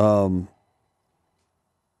on.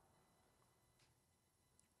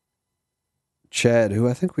 Chad, who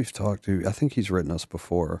I think we've talked to, I think he's written us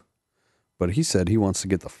before, but he said he wants to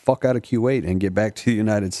get the fuck out of Kuwait and get back to the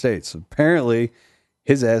United States. Apparently,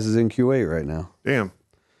 his ass is in Kuwait right now. Damn.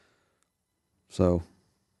 So,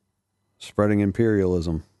 spreading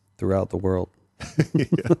imperialism throughout the world.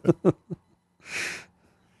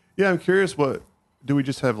 Yeah, I'm curious. Do we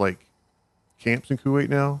just have like camps in Kuwait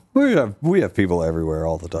now? We have people everywhere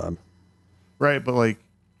all the time. Right, but like,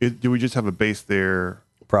 do we just have a base there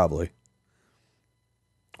Probably.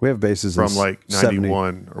 We have bases from in like 70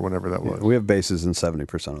 91 or whenever that was? We have bases in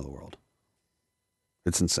 70% of the world.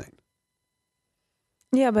 It's insane.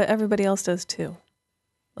 Yeah, but everybody else does too.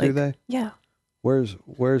 Do they? Yeah. Where's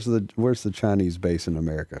the Chinese base in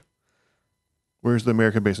America? Where's the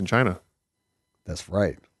American base in China? That's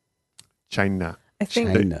right. China. I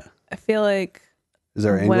think China. I feel like Is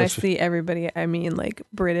there when English? I see everybody, I mean like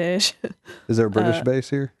British. Is there a British base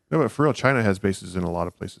here? No, but for real, China has bases in a lot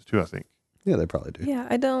of places too, I think. Yeah, they probably do. Yeah,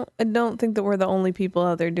 I don't think that we're the only people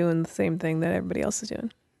out there doing the same thing that everybody else is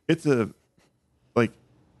doing.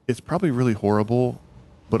 It's probably really horrible,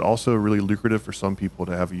 but also really lucrative for some people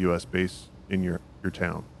to have a U.S. base in your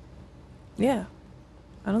town. Yeah.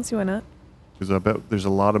 I don't see why not. Because I bet there's a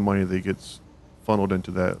lot of money that gets funneled into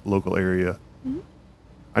that local area. Mm-hmm.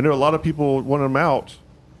 I know a lot of people want them out,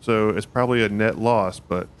 so it's probably a net loss,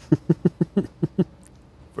 but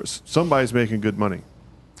somebody's making good money.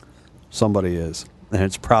 Somebody is. And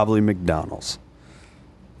it's probably McDonald's.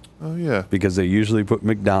 Oh, yeah. Because they usually put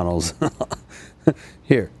McDonald's.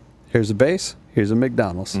 Here's a base. Here's a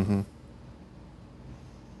McDonald's. Mm-hmm.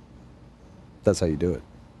 That's how you do it.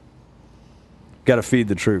 Got to feed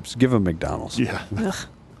the troops. Give them McDonald's. Yeah.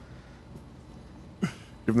 Give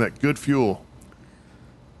them that good fuel.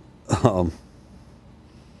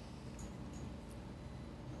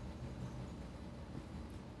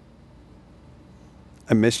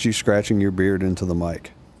 I missed you scratching your beard into the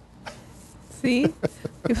mic. See?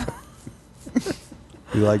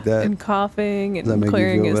 You like that? And coughing Does that and make you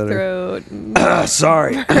clearing feel his better? throat. And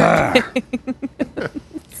Sorry.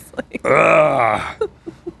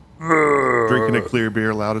 Drinking a clear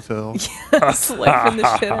beer, loud as hell. slapping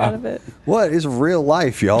the shit out of it. What? It's real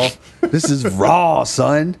life, y'all. This is raw,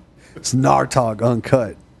 son. It's Nartalk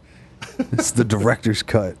uncut. It's the director's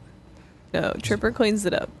cut. No, Tripper cleans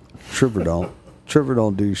it up. Tripper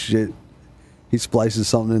don't do shit. He splices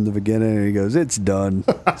something in the beginning and he goes, "It's done.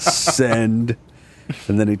 Send."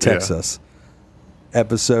 And then he texts us.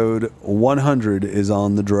 Episode 100 is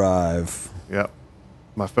on the drive. Yep.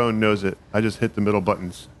 My phone knows it. I just hit the middle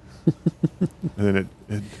buttons. And then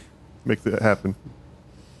it makes it happen.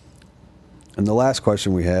 And the last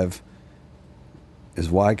question we have is,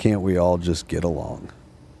 why can't we all just get along?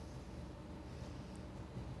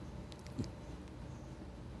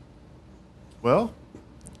 Well,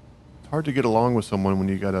 it's hard to get along with someone when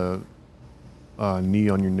you got a knee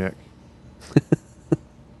on your neck.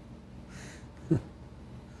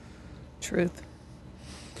 Truth.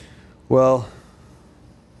 Well,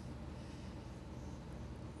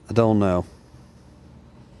 I don't know.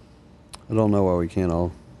 I don't know why we can't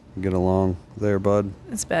all get along there, bud.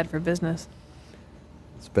 It's bad for business.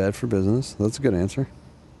 It's bad for business. That's a good answer.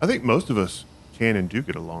 I think most of us can and do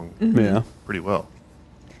get along Yeah. pretty well.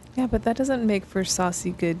 Yeah, but that doesn't make for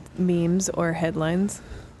saucy good memes or headlines.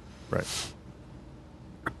 Right.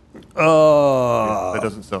 Oh. That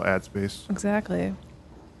doesn't sell ad space. Exactly.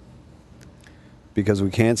 Because we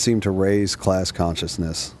can't seem to raise class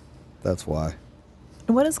consciousness. That's why.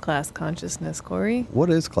 What is class consciousness, Corey? What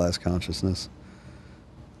is class consciousness?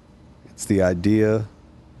 It's the idea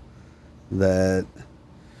that...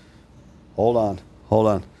 Hold on.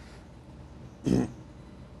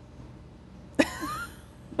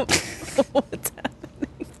 What's happening?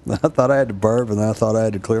 I thought I had to burp, and then I thought I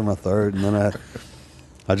had to clear my throat, and then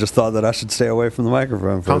I just thought that I should stay away from the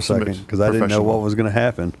microphone for a second because I didn't know what was going to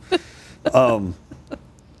happen. Well,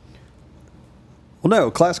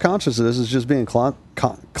 no, class consciousness is just being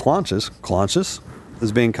conscious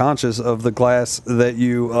is being conscious of the class that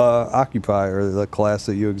you occupy or the class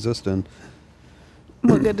that you exist in.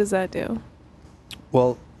 What good does that do?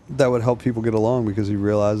 Well, that would help people get along because you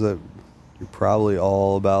realize that you're probably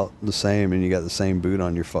all about the same and you got the same boot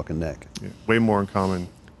on your fucking neck. Yeah, way more in common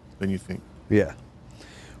than you think. Yeah.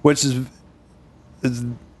 Which is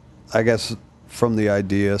I guess, from the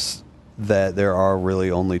idea that there are really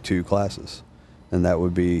only two classes. And that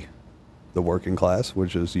would be the working class,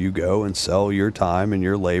 which is you go and sell your time and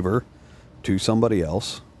your labor to somebody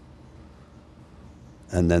else.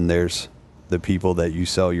 And then there's the people that you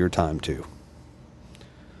sell your time to.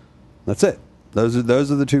 That's it. Those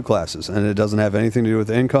are the two classes. And it doesn't have anything to do with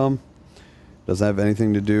income. Doesn't have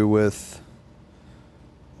anything to do with...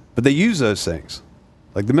 But they use those things.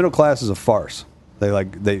 Like the middle class is a farce.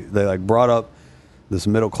 They brought up this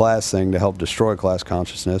middle class thing to help destroy class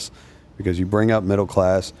consciousness, because you bring up middle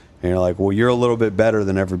class and you're like, well, you're a little bit better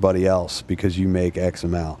than everybody else because you make X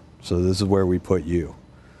amount. So this is where we put you.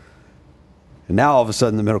 And now all of a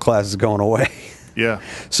sudden the middle class is going away. Yeah.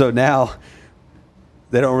 So now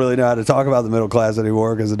they don't really know how to talk about the middle class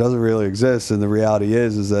anymore because it doesn't really exist. And the reality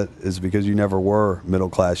is that it's because you never were middle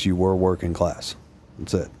class, you were working class.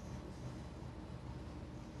 That's it.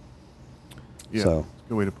 Yeah, So, that's a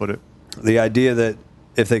good way to put it. The idea that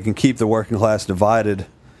if they can keep the working class divided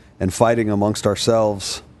and fighting amongst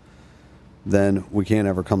ourselves, then we can't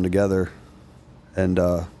ever come together and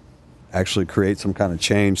actually create some kind of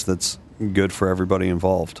change that's good for everybody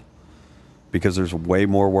involved. Because there's way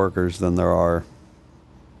more workers than there are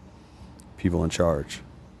people in charge.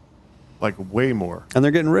 Like way more. And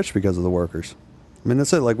they're getting rich because of the workers. I mean,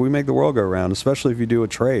 that's it. Like, we make the world go round, especially if you do a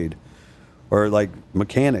trade. Or like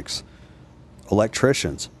mechanics,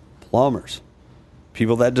 electricians, plumbers,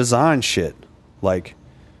 people that design shit. Like,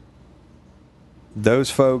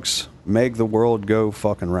 those folks make the world go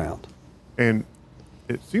fucking round. And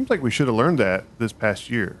it seems like we should have learned that this past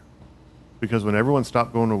year. Because when everyone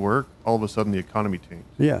stopped going to work, all of a sudden the economy tanked.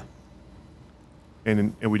 Yeah.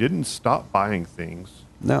 And we didn't stop buying things.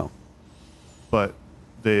 No. But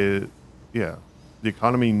the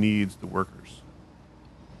economy needs the workers.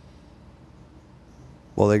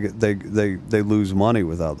 Well, they lose money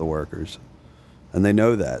without the workers. And they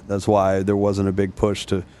know that. That's why there wasn't a big push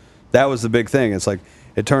to... That was the big thing. It's like,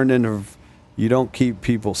 it turned into, you don't keep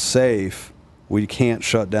people safe, we can't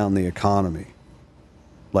shut down the economy.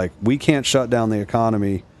 Like, we can't shut down the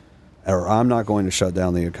economy, or I'm not going to shut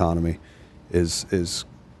down the economy, is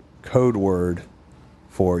code word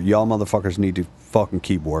for y'all motherfuckers need to fucking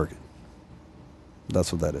keep working.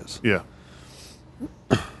 That's what that is. Yeah.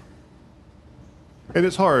 And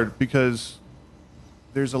it's hard because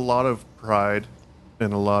there's a lot of pride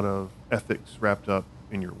and a lot of ethics wrapped up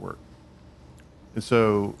in your work. And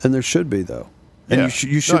so... And there should be, though. And yeah.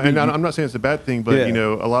 you should and I'm not saying it's a bad thing, but, Yeah. you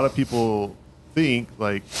know, a lot of people think,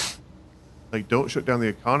 like, don't shut down the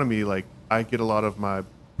economy. Like, I get a lot of my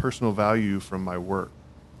personal value from my work.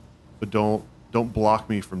 But don't block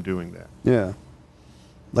me from doing that. Yeah.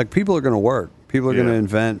 Like, people are going to work. People are going to Yeah.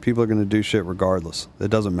 invent. People are going to do shit regardless. It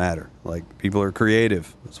doesn't matter. Like, people are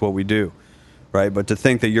creative. That's what we do. Right? But to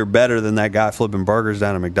think that you're better than that guy flipping burgers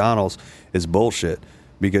down at McDonald's is bullshit,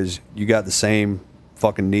 because you got the same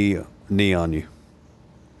fucking knee on you.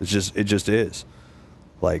 It just is.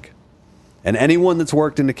 Like, and anyone that's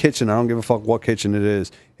worked in the kitchen, I don't give a fuck what kitchen it is,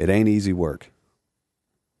 it ain't easy work.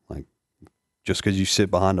 Like, just because you sit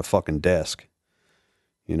behind a fucking desk,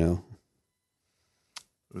 you know?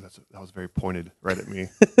 Ooh, that was very pointed right at me.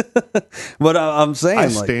 But I'm saying, I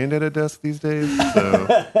like, stand at a desk these days, so...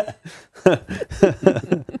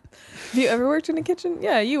 Have you ever worked in a kitchen?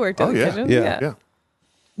 Yeah, you worked in a kitchen. Yeah.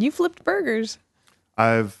 You flipped burgers.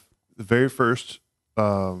 The very first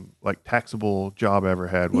like taxable job I ever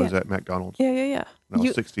had was at McDonald's. Yeah. When I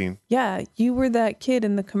was 16. Yeah, you were that kid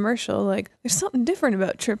in the commercial. Like, there's something different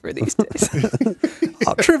about Tripper these days.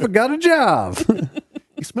 oh, Tripper got a job.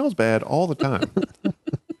 He smells bad all the time.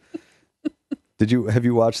 Have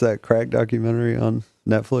you watched that crack documentary on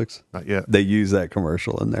Netflix? Not yet. They use that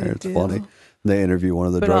commercial in there. It's do. funny. They interview one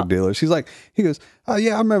of the drug dealers. He goes, oh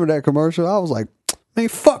yeah, I remember that commercial. I was like, man,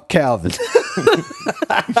 fuck Calvin.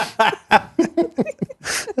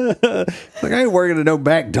 Like, I ain't working at no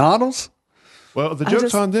McDonald's. Well, the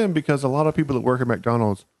joke's on them, because a lot of people that work at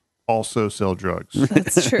McDonald's also sell drugs.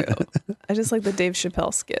 That's true. I just like the Dave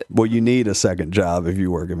Chappelle skit. Well, you need a second job if you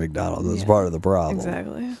work at McDonald's. That's part of the problem.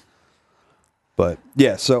 Exactly. But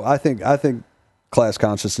yeah, so I think class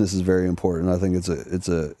consciousness is very important. I think it's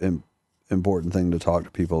a important thing to talk to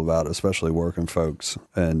people about, especially working folks,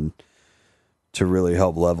 and to really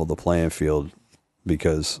help level the playing field,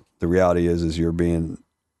 because the reality is you're being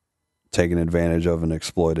taken advantage of and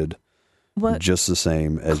exploited just the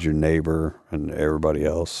same as your neighbor and everybody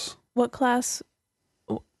else. What class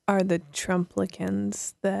are the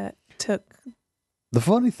Trumplicans that took? The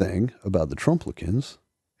funny thing about the Trumplicans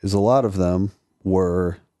is a lot of them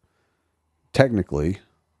were technically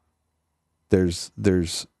there's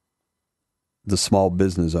the small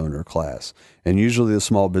business owner class, and usually the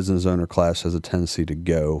small business owner class has a tendency to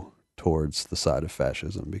go towards the side of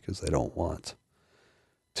fascism because they don't want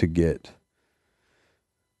to get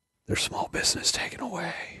their small business taken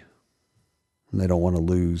away, and they don't want to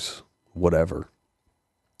lose whatever.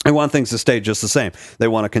 They want things to stay just the same. They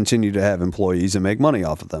want to continue to have employees and make money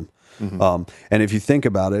off of them. Mm-hmm. And if you think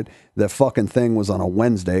about it, that fucking thing was on a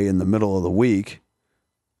Wednesday in the middle of the week.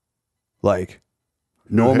 Like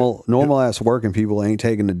normal ass working people ain't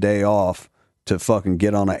taking the day off to fucking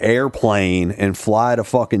get on an airplane and fly to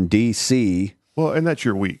fucking DC. Well, and that's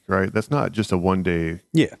your week, right? That's not just a 1 day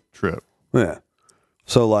trip. Yeah.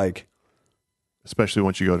 So like, especially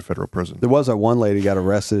once you go to federal prison. There was that one lady got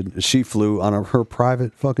arrested. She flew on her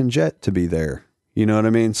private fucking jet to be there. You know what I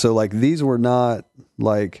mean? So like, these were not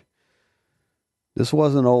like, this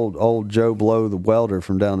wasn't old Joe Blow, the welder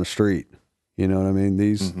from down the street. You know what I mean?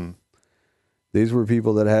 These were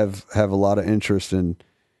people that have a lot of interest in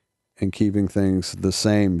keeping things the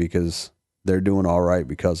same because they're doing all right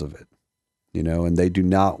because of it. You know, and they do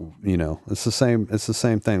not, you know, it's the same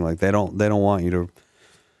thing. Like they don't want you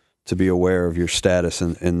to be aware of your status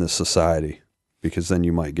in the society, because then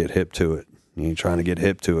you might get hip to it. You ain't trying to get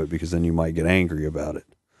hip to it because then you might get angry about it.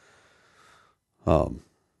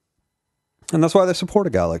 And that's why they support a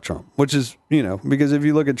guy like Trump, which is, you know, because if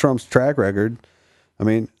you look at Trump's track record, I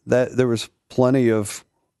mean, that there was plenty of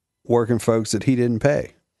working folks that he didn't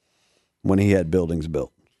pay when he had buildings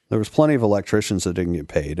built. There was plenty of electricians that didn't get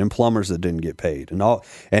paid and plumbers that didn't get paid and all,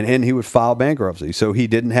 and he would file bankruptcy. So he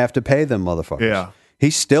didn't have to pay them motherfuckers. Yeah. He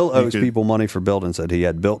still owes people money for buildings that he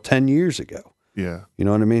had built 10 years ago. Yeah. You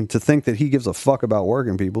know what I mean? To think that he gives a fuck about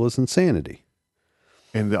working people is insanity.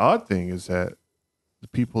 And the odd thing is that the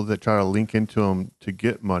people that try to link into him to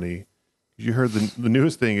get money, you heard the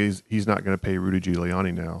newest thing is he's not going to pay Rudy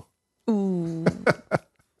Giuliani now. Ooh.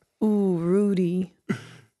 Ooh, Rudy.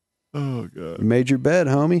 Oh, God. You made your bed,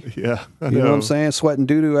 homie. Yeah. You know what I'm saying? Sweating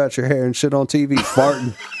doo-doo out your hair and shit on TV,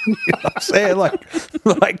 farting. You know what I'm saying?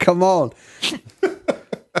 Like, come on.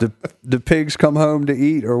 The pigs come home to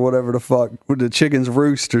eat or whatever the fuck. The chickens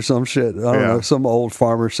roost or some shit. I don't know, some old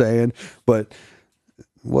farmer saying. But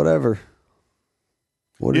whatever.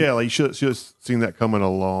 Like you should have seen that coming a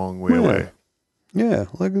long way away. Yeah,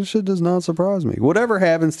 like this shit does not surprise me. Whatever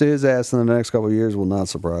happens to his ass in the next couple of years will not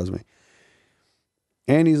surprise me.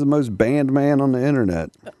 And he's the most banned man on the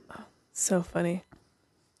internet. So funny.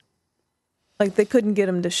 Like they couldn't get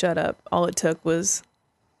him to shut up. All it took was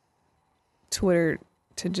Twitter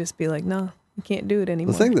to just be like, no, you can't do it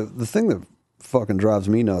anymore. The thing that fucking drives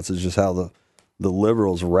me nuts is just how the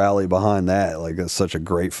liberals rally behind that. Like that's such a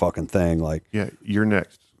great fucking thing. Like, yeah, you're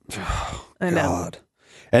next. I know. God.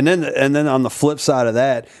 And then on the flip side of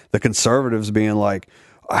that, the conservatives being like,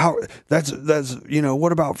 how that's you know,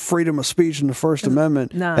 what about freedom of speech in the First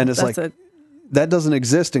Amendment? Nah, and it's like that doesn't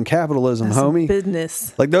exist in capitalism, homie.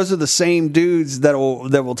 Business. Like those are the same dudes that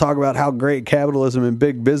will talk about how great capitalism and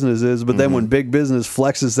big business is, but then when big business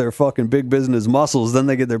flexes their fucking big business muscles, then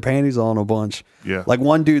they get their panties on a bunch. Yeah. Like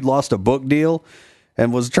one dude lost a book deal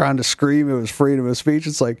and was trying to scream it was freedom of speech.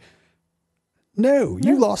 It's like, no,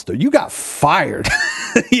 you lost it. You got fired.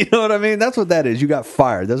 You know what I mean? That's what that is. You got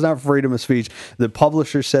fired. That's not freedom of speech. The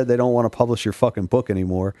publisher said they don't want to publish your fucking book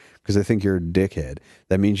anymore because they think you're a dickhead.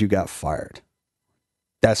 That means you got fired.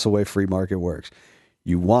 That's the way free market works.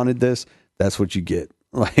 You wanted this, that's what you get.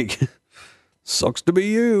 Like, sucks to be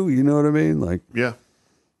you. You know what I mean? Like, yeah.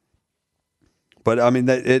 But I mean,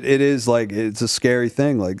 that it is like, it's a scary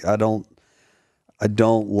thing. Like, I don't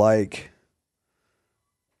think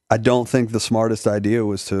the smartest idea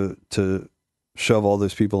was to shove all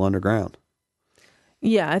those people underground.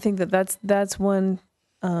 Yeah, I think that's one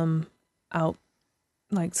out,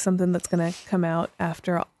 like something that's going to come out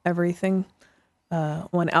after everything.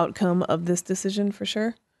 One outcome of this decision for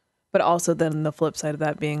sure. But also then the flip side of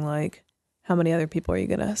that being like, how many other people are you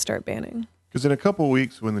going to start banning? Because in a couple of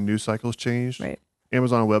weeks when the news cycle's changed, right,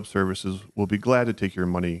 Amazon Web Services will be glad to take your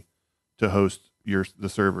money to host the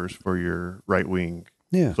servers for your right-wing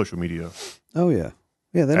social media. Oh, yeah.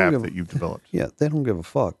 Yeah, they don't that you've developed. Yeah, they don't give a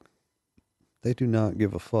fuck. They do not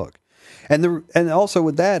give a fuck. And also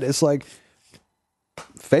with that, it's like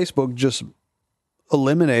Facebook just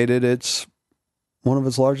eliminated one of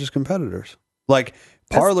its largest competitors. Like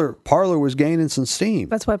Parler was gaining some steam.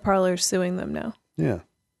 That's why Parler's suing them now. Yeah.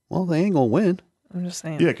 Well, they ain't gonna win. I'm just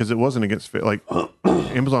saying. Yeah, because it wasn't against like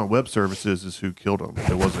Amazon Web Services is who killed them.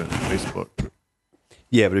 It wasn't Facebook.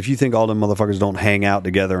 Yeah, but if you think all them motherfuckers don't hang out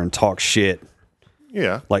together and talk shit,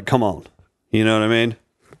 Yeah. like, come on. You know what I mean?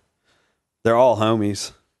 They're all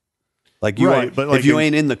homies. Like, you Right, aren't, but like if you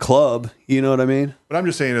ain't in the club, you know what I mean? But I'm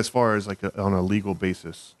just saying, as far as like on a legal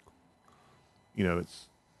basis, you know, it's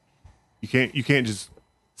you can't just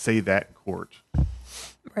say that in court.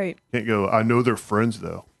 Right. You can't go, I know they're friends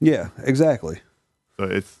though. Yeah, exactly. So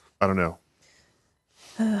it's, I don't know.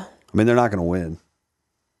 I mean, they're not going to win.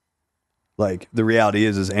 Like, the reality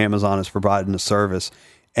is Amazon is providing a service.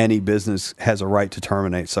 Any business has a right to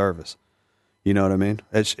terminate service. You know what I mean?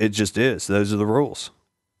 It just is. Those are the rules.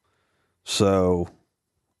 So,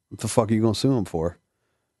 what the fuck are you going to sue them for?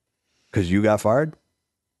 Because you got fired?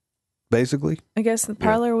 Basically? I guess the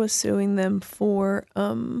Parler was suing them for,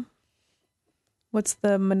 what's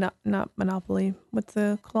the, not monopoly, what's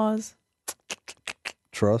the clause?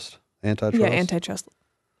 Trust? Antitrust? Yeah, antitrust.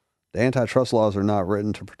 The antitrust laws are not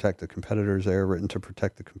written to protect the competitors. They are written to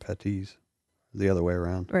protect the competitees. The other way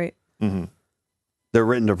around. Right. Mm-hmm. They're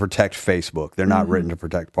written to protect Facebook. They're not written to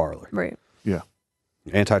protect Parler. Right. Yeah.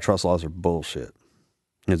 Antitrust laws are bullshit.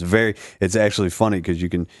 It's actually funny because you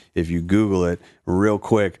can, if you Google it real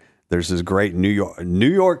quick, there's this great New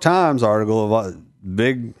York Times article of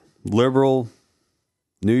big liberal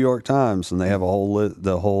New York Times, and they have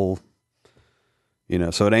the whole, you know,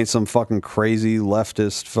 so it ain't some fucking crazy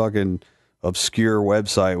leftist fucking obscure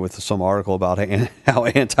website with some article about how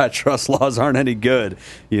antitrust laws aren't any good,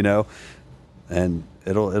 you know, and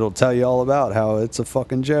it'll tell you all about how it's a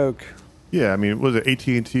fucking joke. Yeah, I mean, was it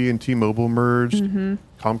AT&T and T-Mobile merged? Mm-hmm.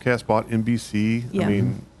 Comcast bought NBC. Yeah. I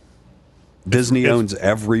mean, Disney it's owns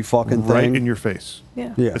every fucking right thing. in your face.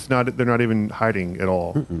 Yeah. Yeah. It's not. They're not even hiding at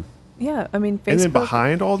all. Mm-mm. Yeah. I mean, Facebook. And then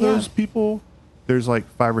behind all those yeah. people, there's like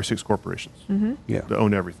 5 or 6 corporations Yeah. that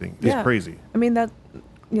own everything. It's Yeah. crazy. I mean, that,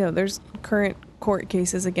 you know, there's current court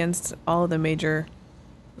cases against all of the major,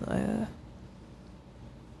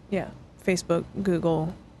 Facebook,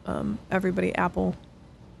 Google, everybody, Apple.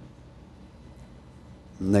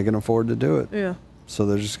 And they can afford to do it. Yeah. So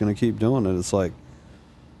they're just going to keep doing it. It's like,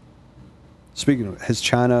 speaking of,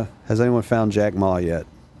 has anyone found Jack Ma yet?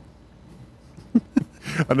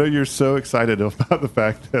 I know you're so excited about the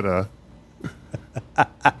fact that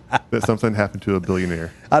that something happened to a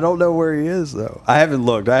billionaire. I don't know where he is though. I haven't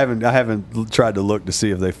looked. I haven't tried to look to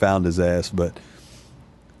see if they found his ass, but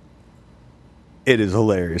it is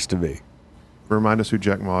hilarious to me. Remind us who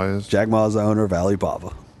Jack Ma is. Jack Ma is the owner of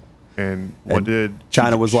Alibaba. And what And did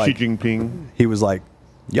China was like- Xi Jinping? He was like,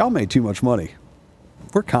 "Y'all made too much money.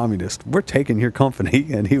 We're communist. We're taking your company."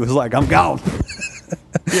 And he was like, "I'm gone."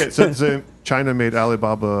 Yeah, so China made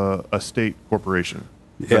Alibaba a state corporation.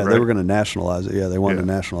 Is Yeah, that they right? were going to nationalize it. Yeah, they wanted to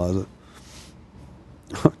Yeah. nationalize it.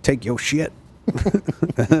 Take your shit.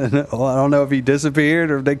 Well, I don't know if he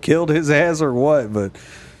disappeared or if they killed his ass or what, but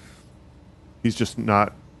He's just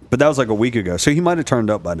not. that was like a week ago. So he might have turned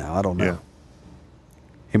up by now. I don't know. Yeah.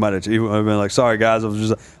 He might have been like, "Sorry guys, I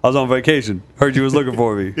was on vacation. Heard you was looking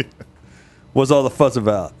for me. What's all the fuss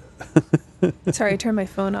about?" Sorry, I turned my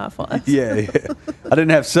phone off. Yeah. I didn't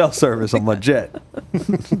have cell service on my jet.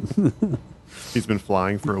 He's been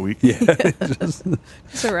flying for a week. Yeah. Just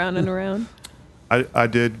around and around. I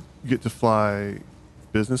did get to fly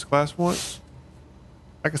business class once.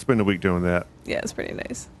 I could spend a week doing that. Yeah, it's pretty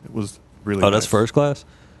nice. It was really Oh, nice. that's first class?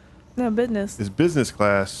 No, business. It's business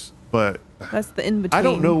class, but That's the in between. I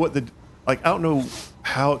don't know I don't know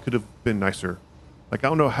how it could have been nicer. Like, I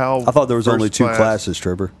don't know how. I thought there was only first 2 class- classes,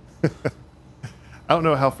 Tripper. I don't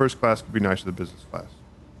know how first class could be nicer than business class.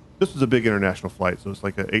 This was a big international flight, so it's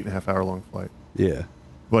like an 8.5 hour long flight. Yeah.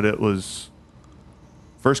 But it was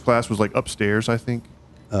first class was like upstairs, I think.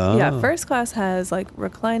 Oh. Yeah, first class has like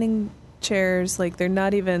reclining chairs. Like they're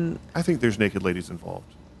not even. I think there's naked ladies involved.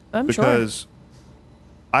 I'm sure. Because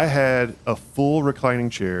I had a full reclining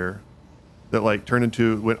chair that like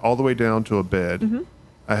went all the way down to a bed. Mhm.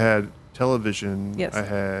 I had television. Yes. I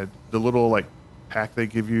had the little like pack they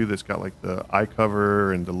give you that's got like the eye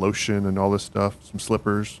cover and the lotion and all this stuff, some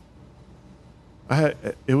slippers.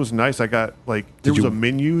 It was nice. I got like there was a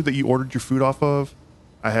menu that you ordered your food off of.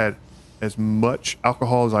 I had as much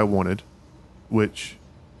alcohol as I wanted, which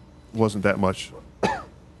wasn't that much.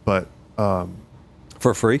 But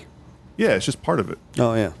For free? yeah, it's just part of it.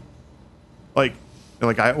 Oh, yeah.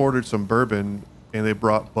 Like I ordered some bourbon and they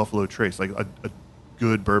brought Buffalo Trace, like a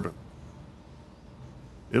good bourbon.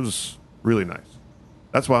 It was really nice.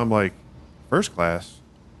 That's why I'm like, first class,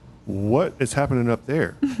 what is happening up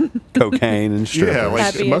there? Cocaine and strippers. Yeah, like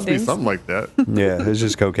Happy it must endings. be something like that. Yeah, it's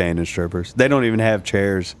just cocaine and strippers. They don't even have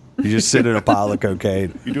chairs. You just sit in a pile of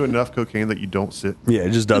cocaine. You do enough cocaine that you don't sit. Yeah,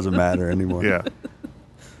 it just doesn't matter anymore. Yeah.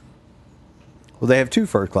 Well, they have two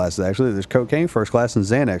first classes, actually. There's cocaine first class and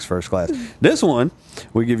Xanax first class. This one,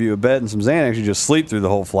 we give you a bed and some Xanax. You just sleep through the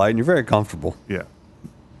whole flight, and you're very comfortable. Yeah.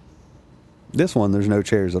 This one, there's no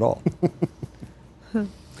chairs at all.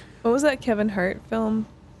 What was that Kevin Hart film?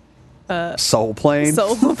 Soul Plane.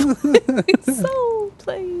 Soul Plane. Soul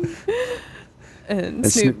Plane.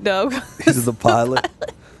 And Snoop Dogg. He's the pilot.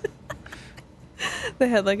 They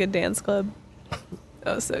had like a dance club.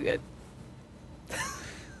 That was so good.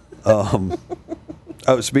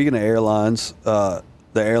 Speaking of airlines, the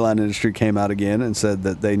airline industry came out again and said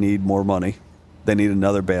that they need more money. They need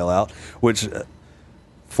another bailout, which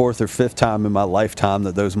fourth or fifth time in my lifetime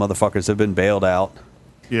that those motherfuckers have been bailed out.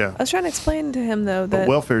 Yeah. I was trying to explain to him though But that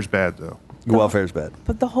welfare's bad though. Welfare's bad.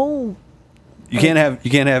 but the whole You can't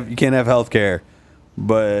have health care,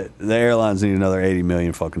 but the airlines need another $80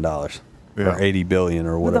 million fucking dollars. Yeah. Or 80 billion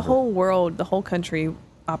or well, whatever. the whole world, the whole country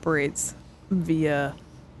operates via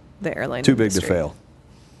the airline Too big industry. to fail.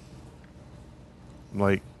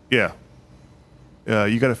 Like, yeah.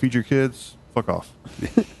 You got to feed your kids. Fuck off.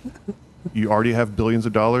 You already have billions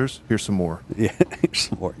of dollars. Here's some more. Yeah, here's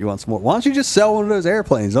some more. You want some more? Why don't you just sell one of those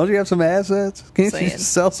airplanes? Don't you have some assets? Can't you just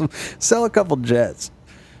sell a couple jets?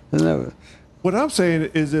 What I'm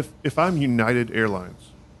saying is if I'm United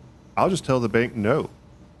Airlines, I'll just tell the bank no.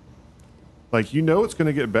 Like, you know it's going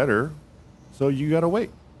to get better, so you got to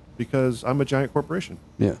wait because I'm a giant corporation.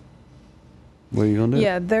 Yeah. What are you going to do?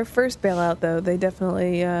 Yeah, their first bailout though, they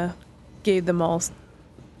definitely gave them all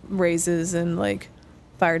raises and like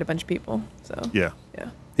fired a bunch of people. So Yeah. yeah,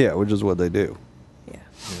 Yeah, which is what they do. yeah.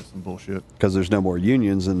 Yeah, some bullshit. Because there's no more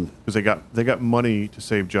unions and Because they got money to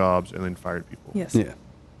save jobs and then fired people. Yes. yeah.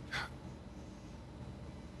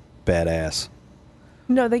 Badass.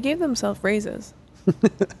 No, they gave themselves raises.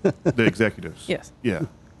 The executives. Yes, Yeah.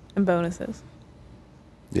 and bonuses.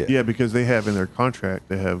 Yeah. Yeah, because they have in their contract,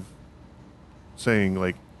 they have saying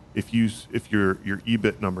like if your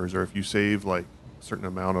EBIT numbers or if you save like a certain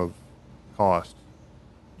amount of cost,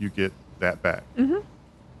 you get that back. Mm-hmm.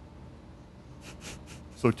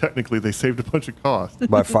 So technically, they saved a bunch of cost.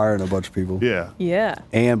 By firing a bunch of people. Yeah. Yeah.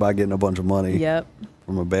 And by getting a bunch of money Yep.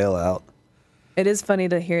 from a bailout. It is funny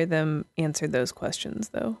to hear them answer those questions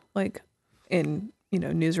though, like in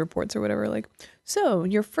news reports or whatever. Like, so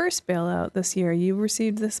your first bailout this year, you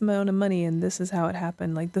received this amount of money, and this is how it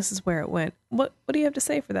happened. Like, this is where it went. What do you have to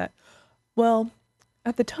say for that? Well,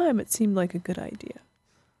 at the time, it seemed like a good idea.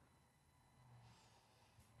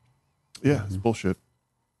 Yeah, it's bullshit.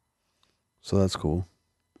 So that's cool.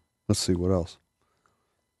 Let's see what else.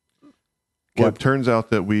 Well, it turns out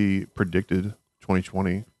that we predicted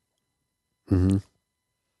 2020. Mm-hmm.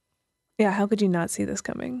 Yeah, how could you not see this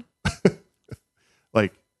coming?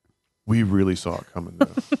 Like, we really saw it coming,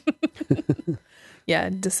 though. Yeah,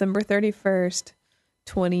 December 31st,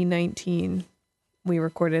 2019, we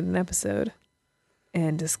recorded an episode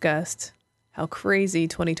and discussed how crazy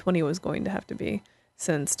 2020 was going to have to be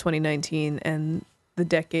since 2019 and the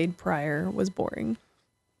decade prior was boring.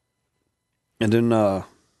 And then I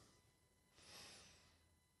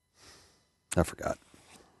forgot.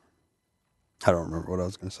 I don't remember what I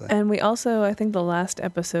was going to say. And we also, I think the last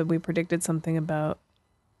episode, we predicted something about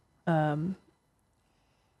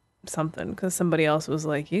something because somebody else was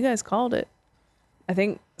like, you guys called it. I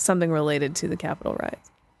think something related to the Capitol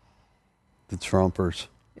riots. The Trumpers.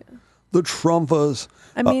 Yeah. The Trumpers.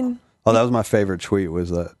 I mean... Oh, that was my favorite tweet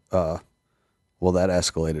was that, well, that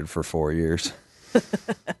escalated for 4 years.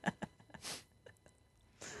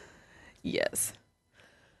 Yes.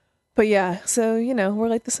 But yeah, so, we're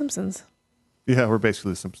like The Simpsons. Yeah, we're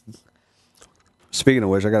basically the Simpsons. Speaking of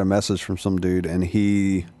which, I got a message from some dude, and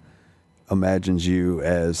he imagines you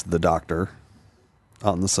as the doctor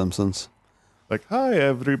on The Simpsons. Like, hi,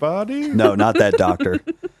 everybody. No, not that doctor.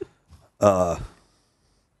 Oh,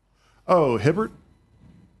 Hibbert?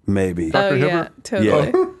 Maybe. Dr. Oh, yeah, Hibbert?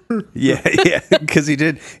 totally. Yeah, because he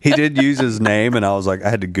did use his name, and I was like, I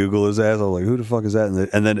had to Google his ass. I was like, who the fuck is that?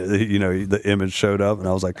 And then the image showed up, and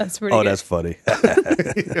I was like, That's pretty oh, good. that's funny.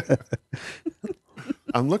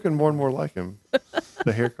 I'm looking more and more like him.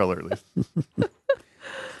 The hair color, at least.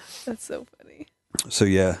 That's so funny. So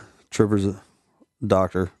yeah, Tripper's a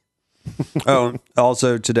doctor. Oh,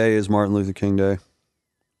 also today is Martin Luther King Day.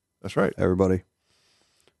 That's right. Everybody.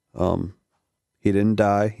 He didn't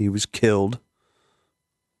die. He was killed.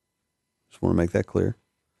 Just want to make that clear.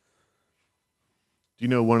 Do you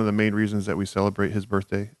know one of the main reasons that we celebrate his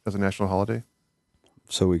birthday as a national holiday?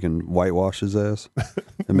 So we can whitewash his ass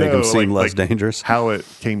and make No, him seem like less dangerous. How it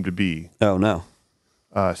came to be. Oh, no.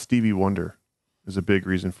 Stevie Wonder is a big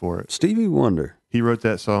reason for it. Stevie Wonder. He wrote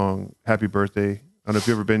that song, Happy Birthday, I don't know if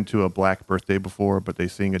you've ever been to a black birthday before, but they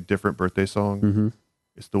sing a different birthday song. Mm-hmm.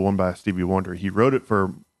 It's the one by Stevie Wonder. He wrote it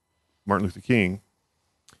for Martin Luther King,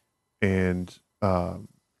 and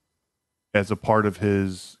as a part of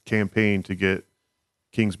his campaign to get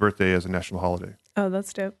King's birthday as a national holiday. Oh,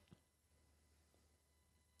 that's dope.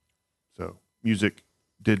 So music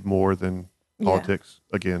did more than politics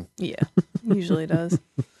again. Yeah, usually does.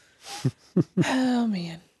 Oh,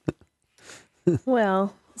 man.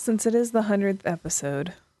 Well, since it is the 100th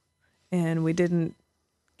episode and we didn't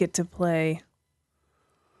get to play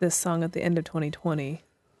this song at the end of 2020,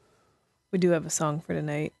 we do have a song for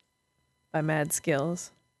tonight by Mad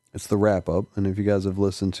Skillz. It's the wrap up. And if you guys have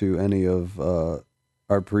listened to any of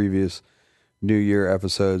our previous New Year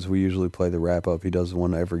episodes, we usually play the wrap up. He does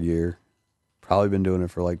one every year. Probably been doing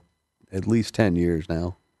it for like at least 10 years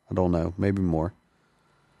now. I don't know, maybe more.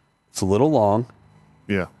 It's a little long.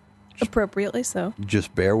 Yeah. Appropriately so.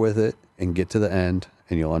 Just bear with it and get to the end,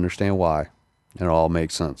 and you'll understand why. And it'll all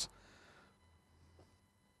make sense.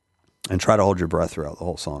 And try to hold your breath throughout the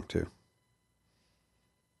whole song, too.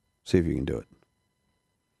 See if you can do it.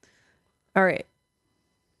 All right.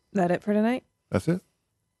 That it for tonight? That's it?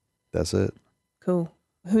 That's it. Cool.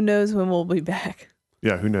 Who knows when we'll be back?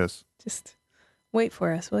 Yeah, who knows? Just wait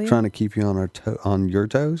for us, will you? Trying to keep you on your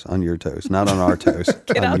toes, not on our toes.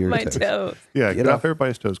 Get on off your my toes. toe. Yeah, get off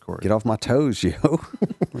everybody's toes, Corey. Get off my toes, yo.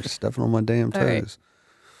 We're stepping on my damn All right. toes.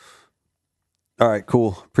 All right,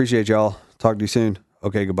 cool. Appreciate y'all. Talk to you soon.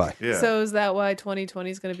 Okay, goodbye. Yeah. So is that why 2020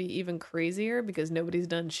 is going to be even crazier because nobody's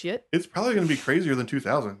done shit? It's probably going to be crazier than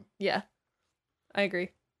 2000. Yeah, I agree.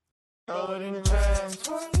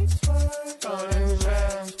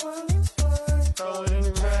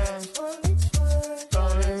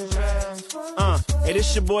 Hey,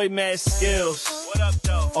 this your boy Mad Skillz. What up,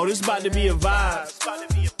 though? Oh, this about to be a vibe.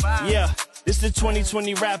 Yeah, this the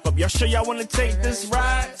 2020 wrap up. Y'all sure y'all want to take this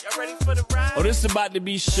ride? Y'all ready for the ride? Oh, this about to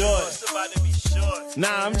be short.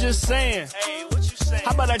 Nah, I'm just saying. Hey, what you saying?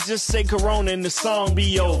 How about I just say Corona and the song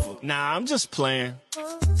be over? Nah, I'm just playing.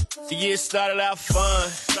 The year started out fun.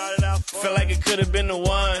 Felt like it could have been the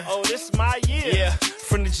one. Oh, this is my year. Yeah.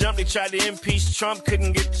 From the jump, they tried to impeach Trump,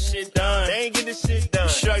 couldn't get the shit done. They ain't get the shit done.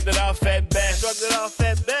 Shrugged it off at best.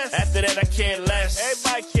 After that, I cared less.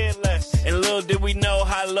 Everybody cared less. And little did we know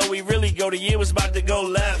how low we really go. The year was about to go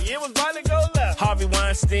left. Harvey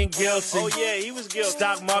Weinstein guilty. Oh yeah, he was guilty.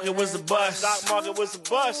 Stock market was a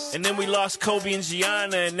bust. And then we lost Kobe and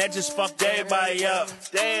Gianna, and that just fucked everybody up.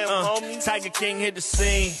 Damn, homie. Tiger King hit the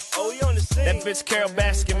scene. Oh, you on the scene? That bitch Carol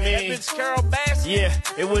Baskin me. Yeah,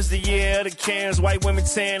 it was the year of the cans. White women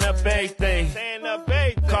tearing up everything.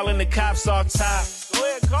 Calling the cops off top.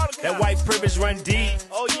 That white privilege run deep.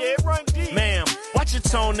 Oh yeah, it run deep. Ma'am, watch your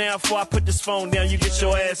tone now before I put this phone down. You get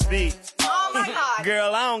your ass beat. Oh my God.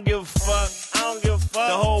 Girl, I don't give a fuck.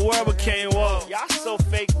 The whole world became woke. Y'all so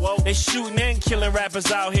fake woke. They shooting and killing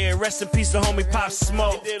rappers out here. Rest in peace to homie Pop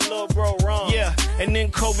Smoke. They did little bro wrong. Yeah, and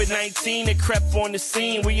then COVID-19, it crept on the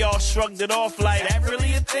scene. We all shrugged it off like, that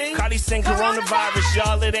really a thing? Cardi sing coronavirus,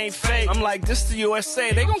 y'all, it ain't fake. I'm like, this the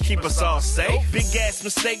USA, they gon' keep us all safe. Big ass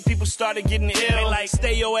mistake, people started getting ill. They like,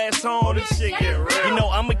 stay your ass home, this shit get real. You know,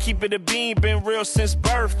 I'ma keep it a bean, been real since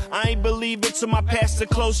birth. I ain't believe it till my pastor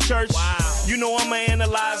closed church. Wow. You know I'm an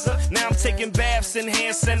analyzer. Now I'm taking baths in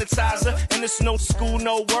hand sanitizer. And it's no school,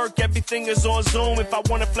 no work, everything is on Zoom. If I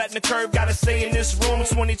wanna flatten the curve, gotta stay in this room.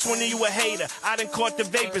 2020, you a hater. I done caught the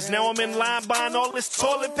vapors. Now I'm in line buying all this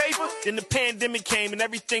toilet paper. Then the pandemic came and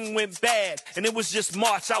everything went bad. And it was just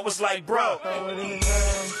March. I was like, bro. Hey.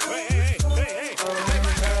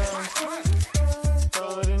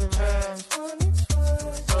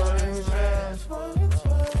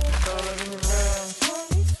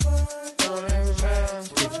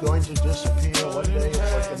 It's going to disappear one day. It's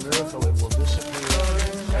like a miracle. It will disappear.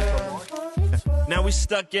 Now we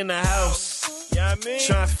stuck in the house. You know what I mean?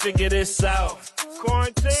 Trying to figure this out.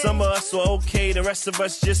 Quarantine. Some of us were okay, the rest of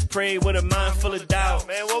us just prayed with a mind full of doubt.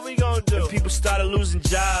 Man, what we gonna do? And people started losing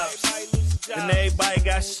jobs. And everybody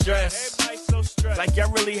got stressed. So stressed. Like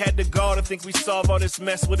y'all really had the gall to think we solve all this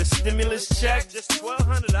mess with a stimulus check. Just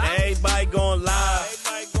 $1,200. Everybody going live.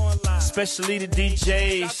 Especially the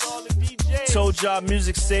DJs. Told y'all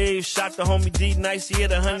music saved. Shot the homie D Nice, he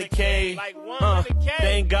hit 100K.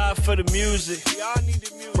 Thank God for the music.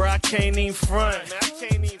 Bro, I can't even front.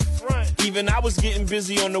 Even I was getting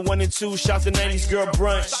busy on the 1 and 2. Shout the 90s Girl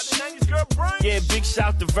Brunch. Yeah, big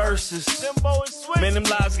shout to Versus. Man, them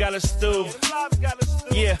lives got us through.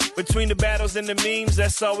 Yeah, between the battles and the memes,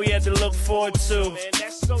 that's all we had to look forward to.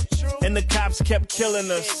 And and the cops kept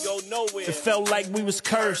killing us. It felt like we was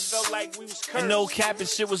cursed. And no cap and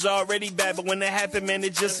shit was already bad, but when that happened, man,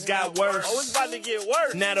 it just got worse. Oh, it's about to get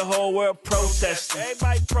worse. Now the whole world protesting.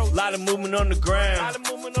 Everybody protesting. Lot of movement on the ground.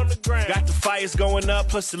 Got the fires going up,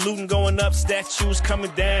 plus the looting going up, statues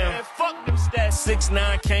coming down. Man, fuck them stats.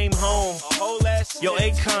 6ix9ine came home. A whole ass Yo,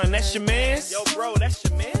 shit. Akon, that's your mans? Yo, bro, that's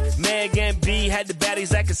your man? Meg and B had the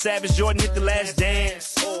baddies like a savage. Jordan hit the last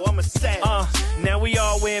dance. Oh, I'm a savage. Now we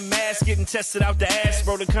all wearing masks, getting tested out the ass.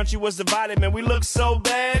 Bro, the country was divided, man, we look so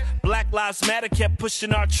bad. Black Lives Matter kept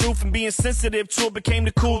pushing our truth, and being sensitive to it became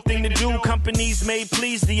the cool thing to do. Companies made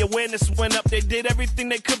pleas, the awareness went up. They did everything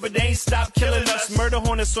they could, but they ain't stopped killing us. Murder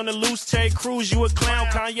hornets on the loose, Terry Crews, you a clown.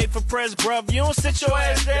 Kanye for press, bruv, you don't sit your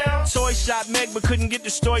ass down. Toy shot Meg, but couldn't get the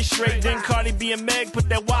story straight. Then Cardi B and Meg put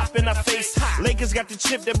that wop in our face. Lakers got the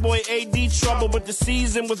chip, that boy AD trouble, but the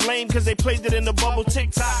season was lame cause they played it in the bubble.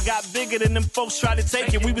 TikTok got bigger than them folks tried to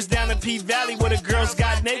take it. We was down in P Valley where the girls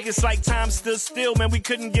got naked. It's like time stood still, man, we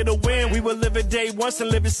couldn't get a win. We would live a day once and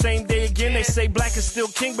live the same day again. They say black is still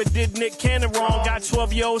king, but did Nick Cannon wrong. Got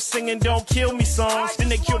 12-year-olds singing Don't Kill Me songs. Then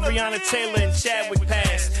they killed Breonna Taylor and Chadwick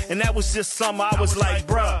passed. And that was just something I was like,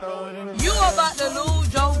 bruh, you about to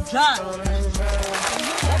lose your job.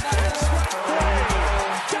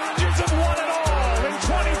 Dodgers have won it all in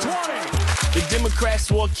 2020. the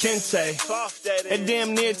Democrats wore kente. Cough that It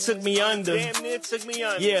damn near took me under. Damn near took me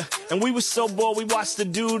under. Yeah, and we was so bored we watched the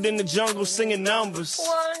dude in the jungle singing numbers.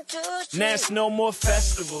 1, 2, 3. Now it's no more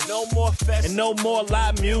festivals. No more festivals. And no more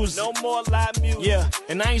live music. No more live music. Yeah,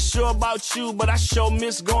 and I ain't sure about you, but I sure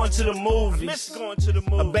miss going to the movies. Miss going to the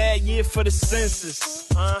movie. A bad year for the census.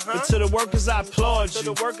 But to the workers, I applaud To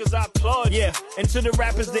you. the workers, I applaud you. Yeah, and to the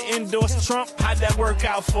rappers that endorse Trump, how'd that work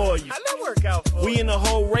out for you? How'd that work out for We in a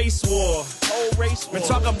whole race war. whole race war? And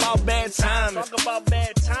talk about bad timing. Talk about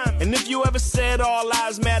bad timing. And if you ever said all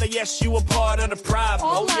lives matter, yes, you were part of the problem.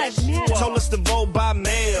 All yes, lives you matter. Told us to vote by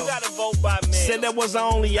mail. You gotta vote by mail. Said that was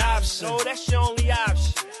our only option. No, that's your only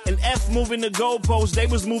option. And F moving the goalposts, they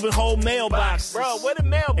was moving whole mailboxes. Bro, where the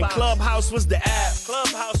mailbox? And Clubhouse was the app.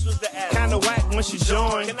 Clubhouse was the app. Kinda whack once you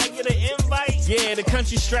join. Can I get an invite? Yeah, the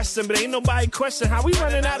country stressing, but ain't nobody questioning how we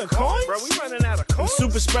running out of coins. Bro, we running out of coins.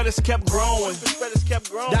 Super spreaders kept growing. Super spreaders kept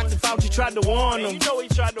growing. Dr. Fauci tried to warn Man, them. you know he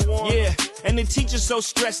tried to warn Yeah, them. and the teachers so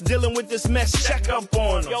stressed dealing with this mess. Check up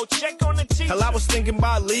on them. Yo, check on the teacher. Hell, I was thinking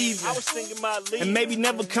about leaving. I was thinking about leaving. And maybe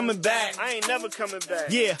never coming back. I ain't never coming back.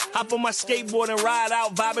 Yeah, hop on my skateboard and ride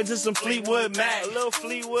out, vibing to some Fleetwood Mac. A little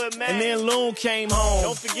Fleetwood Mac. And then Loon came home.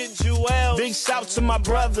 Don't forget Jewel. Big shout to my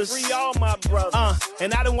brothers. Free all my brothers.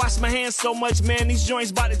 And I done wash my hands so much, man, these joints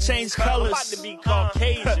about to change I'm colors. about to be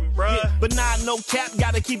Caucasian, bruh. Yeah, but nah, no cap,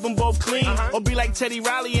 gotta keep them both clean. Or be like Teddy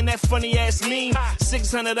Riley in that funny ass meme.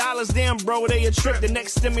 $600, damn bro, they a trip. The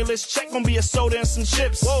next stimulus check gonna be a soda and some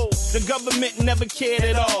chips. Whoa. The government never cared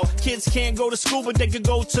at all. Kids can't go to school, but they could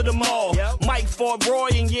go to the mall. Yep. Mike fought Roy,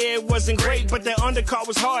 and yeah, it wasn't great, but that undercard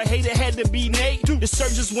was hard. Hated had to be Nate. The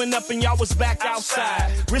surges went up, and y'all was back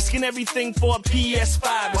outside, risking everything for a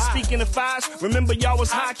PS5. And speaking of fives, remember y'all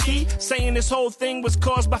was high key, saying this whole thing was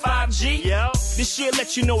caused by 5G. Yep. This year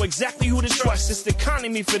let you know exactly who to trust. It's the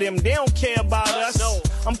economy for them. They don't care about us. No.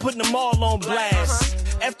 I'm putting them all on blast.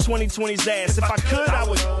 F 2020's ass. If I could, I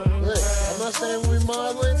would. Look, I'm not saying we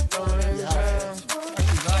modeling. We have to.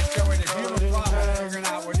 Like showing if you have a problem figuring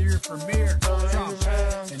out whether you're for me or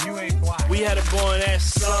Trump, and you ain't black. We had a born ass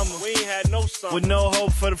summer We ain't had no summer. with no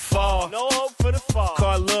hope for the fall. No hope for the fall.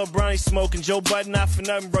 Caught Lil Bronny smoking, Joe Budden not for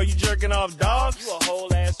nothing, bro. You jerking off dogs? You a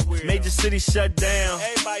whole ass weirdo. Major city shut down.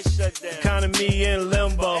 Everybody shut down. Economy in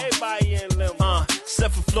limbo. Everybody in limbo.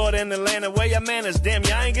 Except for Florida and Atlanta, where your manners? Damn,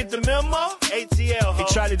 y'all ain't get the memo? ATL, They ho.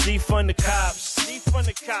 try to defund the cops, Defund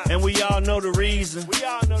the cops. and we all know the reason. We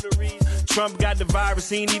all know the reason. Trump got the virus,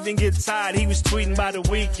 he ain't even get tired. He was tweeting by the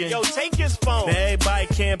weekend. Yo, take his phone. Now everybody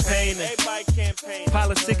campaigning, Everybody campaigning.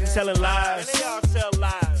 politicking, telling And lies. they all tell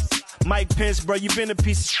lies. Mike Pence, bro, you been a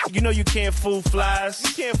piece of shit. You know you can't fool flies.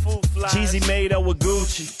 You can't fool flies. Jeezy made up with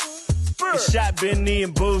Gucci. Bruh. And shot Benny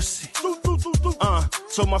and Boosie.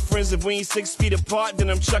 Told my friends if we ain't 6 feet apart, then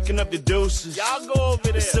I'm chucking up the deuces. Y'all go over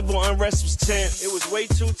The there. civil unrest was tense. It was way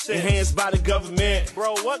too tense. Enhanced by the government.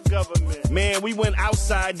 Bro, what government? Man, we went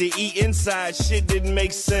outside to eat inside. Shit didn't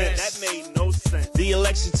make sense. That made no sense. The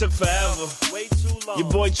election took forever. Way too long. Your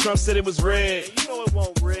boy Trump said it was red. You know it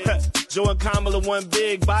won't red. Joe and Kamala won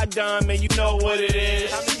big. By Don, man, you know what it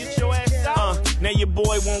is. Time to get your ass out. Now your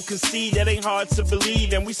boy won't concede, that ain't hard to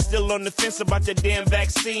believe. And we still on the fence about that damn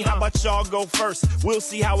vaccine. How about y'all go first? We'll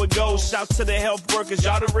see how it goes. Shout to the health workers,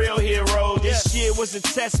 y'all the real heroes. This year was a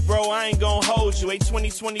test, bro, I ain't gonna hold you.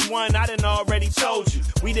 2021, I done already told you.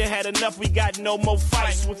 We done had enough, we got no more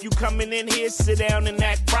fights. So if you coming in here, sit down and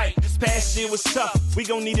act right. Past year was tough, we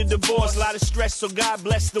gon' need a divorce. A lot of stress, so God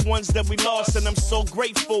bless the ones that we lost. And I'm so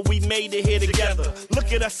grateful we made it here together.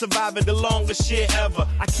 Look at us surviving the longest year ever.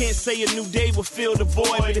 I can't say a new day will fill the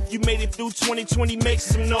void, but if you made it through 2020, make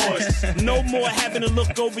some noise. No more having to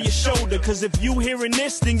look over your shoulder, cause if you hearing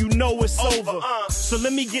this, then you know it's over. So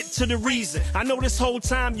let me get to the reason. I know this whole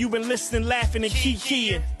time you've been listening, laughing, and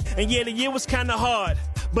keying. And yeah, the year was kinda hard,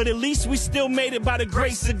 but at least we still made it by the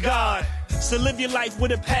grace of God. So live your life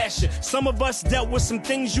with a passion. Some of us dealt with some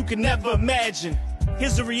things you could never imagine.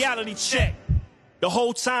 Here's a reality check. The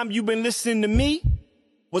whole time you've been listening to me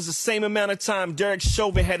was the same amount of time Derek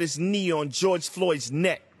Chauvin had his knee on George Floyd's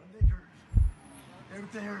neck.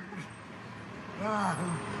 Everything hurts.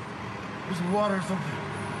 There's some water or something.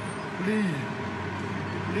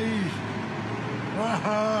 Please.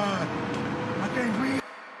 I can't breathe.